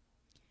lot.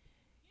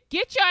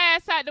 Get your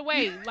ass out the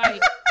way.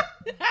 Like,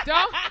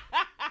 don't.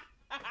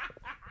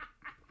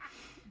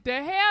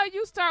 The hell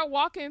you start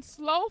walking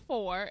slow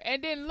for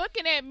and then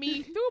looking at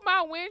me through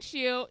my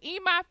windshield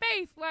in my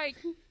face like,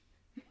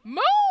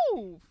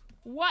 move.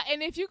 What?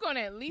 And if you're going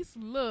to at least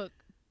look,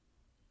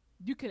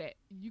 you could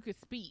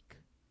speak.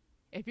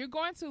 If you're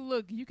going to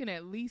look, you can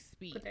at least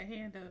speak. Put that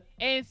hand up.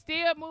 And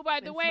still move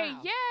out the way.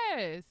 Smile.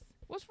 Yes.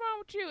 What's wrong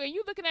with you? And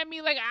you looking at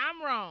me like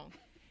I'm wrong.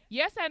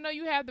 Yes, I know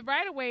you have the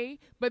right of way,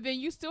 but then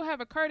you still have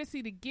a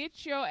courtesy to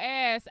get your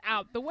ass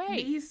out the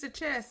way. Knees to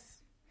chest.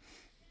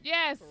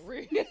 Yes.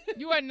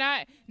 You are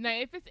not. Now,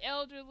 if it's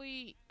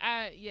elderly,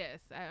 yes,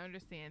 I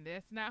understand.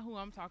 That's not who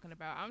I'm talking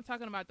about. I'm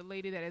talking about the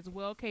lady that is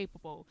well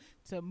capable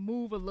to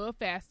move a little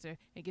faster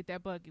and get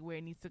that buggy where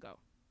it needs to go.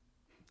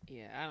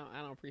 Yeah,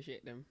 I don't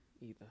appreciate them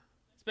either.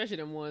 Especially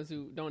them ones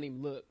who don't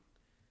even look.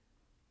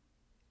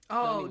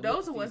 Oh,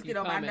 those are ones get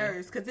on my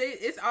nerves because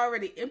it's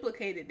already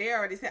implicated. They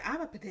already said,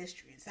 I'm a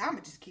pedestrian, so I'm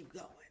going to just keep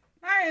going.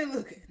 I ain't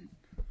looking.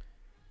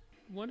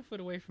 1 foot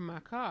away from my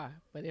car,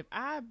 but if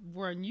I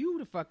run you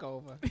the fuck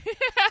over, because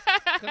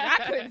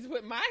I couldn't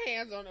put my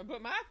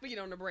feet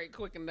on the brake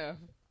quick enough,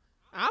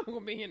 I'm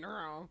gonna be in the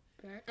wrong.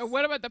 Or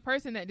what about the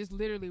person that just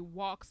literally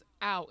walks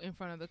out in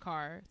front of the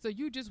car? So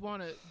you just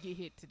want to get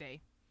hit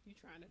today? You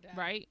trying to die,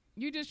 right?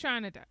 You just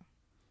trying to die.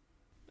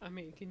 I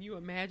mean, can you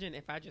imagine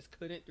if I just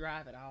couldn't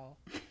drive at all?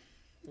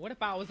 What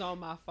if I was on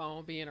my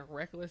phone being a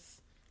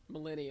reckless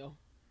millennial?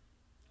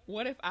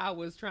 What if I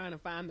was trying to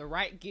find the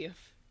right gift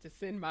to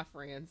send my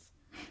friends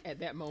at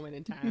that moment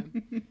in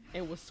time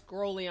and was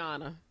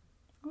Scrolliana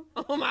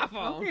on my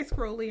phone? Okay,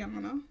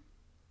 Scrolliana.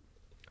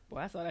 Boy,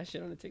 I saw that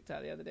shit on the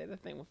TikTok the other day.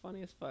 That thing was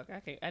funny as fuck.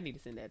 I need to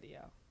send that to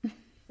y'all.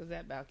 Because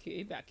that about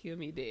kill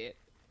me dead.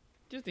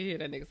 Just to hear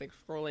that nigga say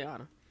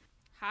Scrolliana.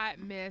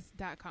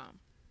 Hotmess.com.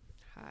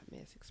 Hot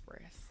Mess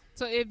Express.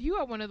 So if you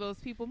are one of those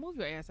people, move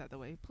your ass out the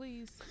way,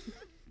 please.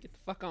 Get the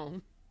fuck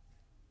on.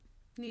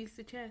 Knees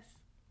to chest.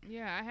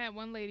 Yeah, I had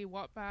one lady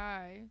walk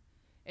by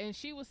and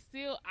she was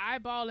still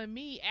eyeballing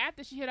me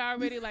after she had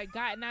already like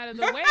gotten out of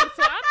the way.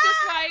 So I'm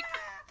just like,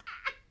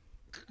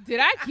 Did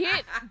I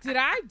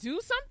do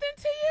something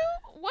to you?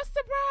 What's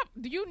the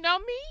problem? Do you know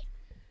me?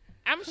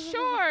 I'm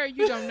sure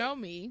you don't know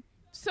me.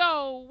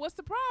 So what's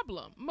the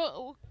problem?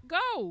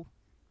 Go.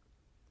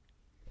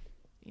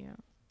 Yeah.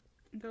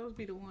 Those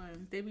be the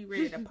ones. They be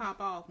ready to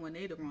pop off when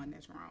they the one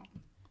that's wrong.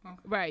 Okay.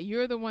 Right.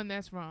 You're the one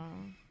that's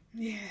wrong.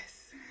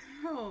 Yes.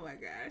 Oh my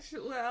gosh.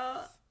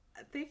 Well,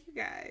 thank you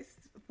guys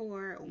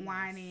for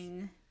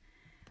whining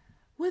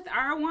with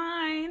our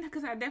wine,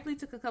 because I definitely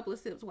took a couple of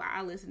sips while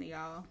I listened to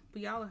y'all.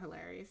 But y'all are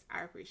hilarious.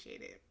 I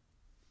appreciate it.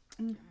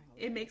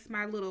 It makes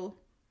my little,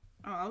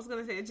 I was going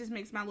to say, it just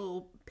makes my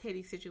little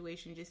petty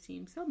situation just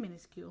seem so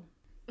minuscule.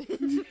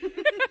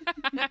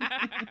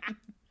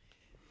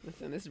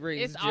 Listen, this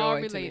brings It's joy all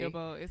to me.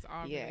 relatable. It's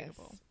all Yes.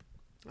 relatable.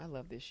 I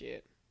love this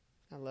shit.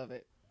 I love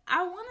it.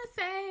 I want to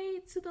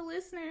say to the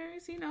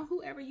listeners,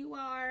 whoever you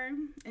are,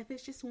 if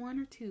it's just one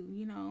or two,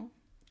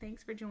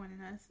 thanks for joining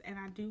us. And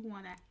I do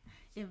want to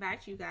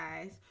invite you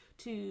guys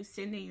to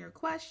send in your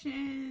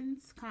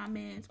questions,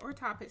 comments, or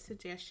topic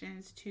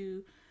suggestions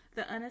to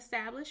the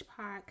Unestablished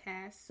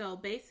Podcast. So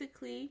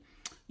basically,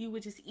 you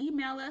would just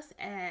email us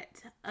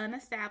at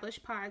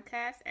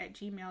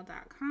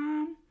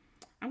unestablishedpodcast@gmail.com.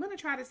 I'm going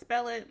to try to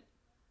spell it.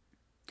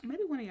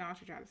 Maybe one of y'all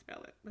should try to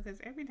spell it, because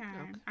every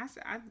time I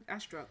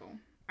struggle.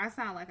 I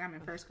sound like I'm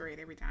in first grade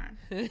every time.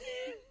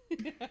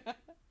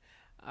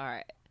 All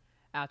right.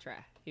 I'll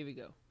try. Here we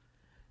go.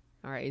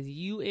 All right. It's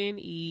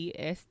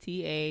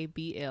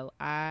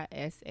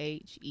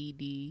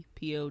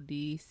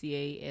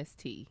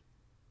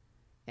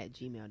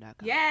UNESTABLISHEDPODCAST@gmail.com.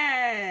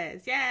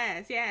 Yes.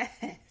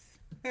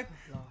 Oh,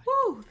 Lord.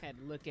 Woo. I had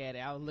to look at it.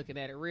 I was looking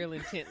at it real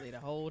intently the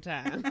whole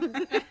time.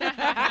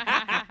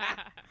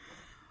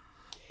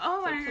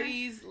 Oh my So God.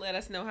 please let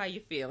us know how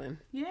you're feeling.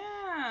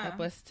 Yeah. Help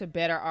us to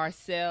better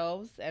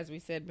ourselves. As we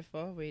said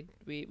before, we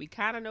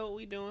kind of know what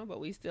we're doing, but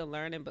we still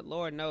learning. But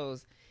Lord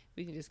knows,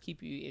 we can just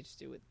keep you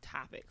interested with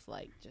topics.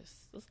 Like,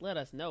 just let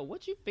us know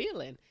what you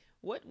feeling.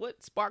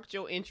 What sparked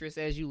your interest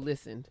as you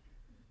listened?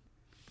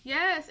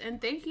 Yes, and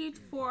thank you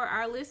for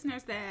our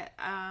listeners that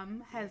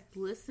has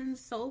listened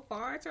so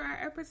far to our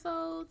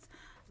episodes.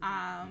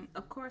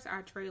 Of course,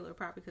 our trailer,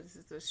 probably because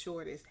this is the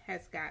shortest,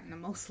 has gotten the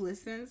most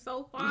listens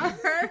so far.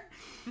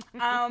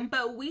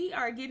 But we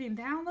are getting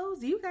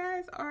downloads. You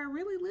guys are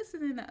really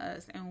listening to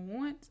us and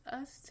want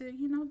us to,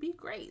 be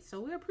great.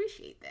 So we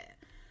appreciate that.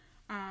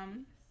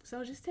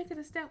 So just take it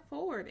a step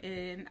forward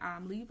and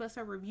leave us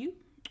a review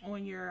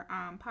on your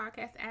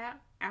podcast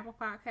app, Apple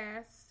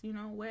Podcasts,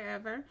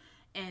 wherever.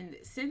 And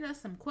send us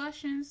some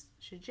questions,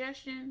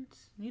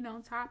 suggestions,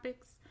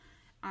 topics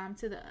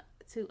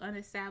to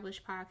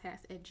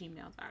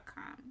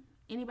unestablishedpodcast@gmail.com.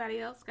 Anybody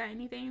else got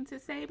anything to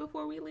say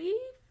before we leave?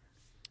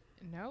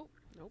 Nope.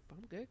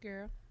 I'm good,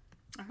 girl.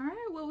 All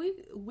right. Well,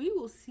 we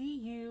will see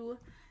you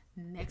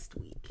next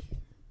week.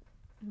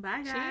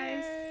 Bye,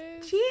 guys.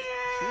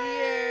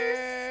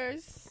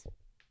 Cheers.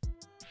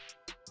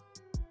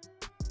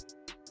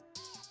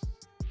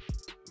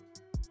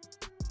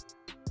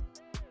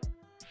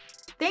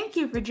 Thank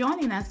you for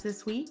joining us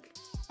this week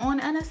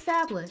on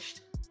Unestablished.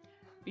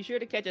 Be sure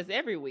to catch us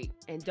every week.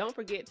 And don't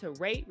forget to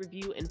rate,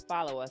 review, and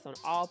follow us on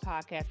all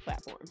podcast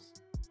platforms.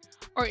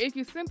 Or if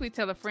you simply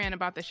tell a friend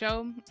about the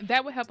show,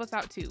 that would help us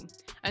out too.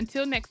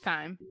 Until next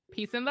time,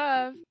 peace and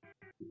love.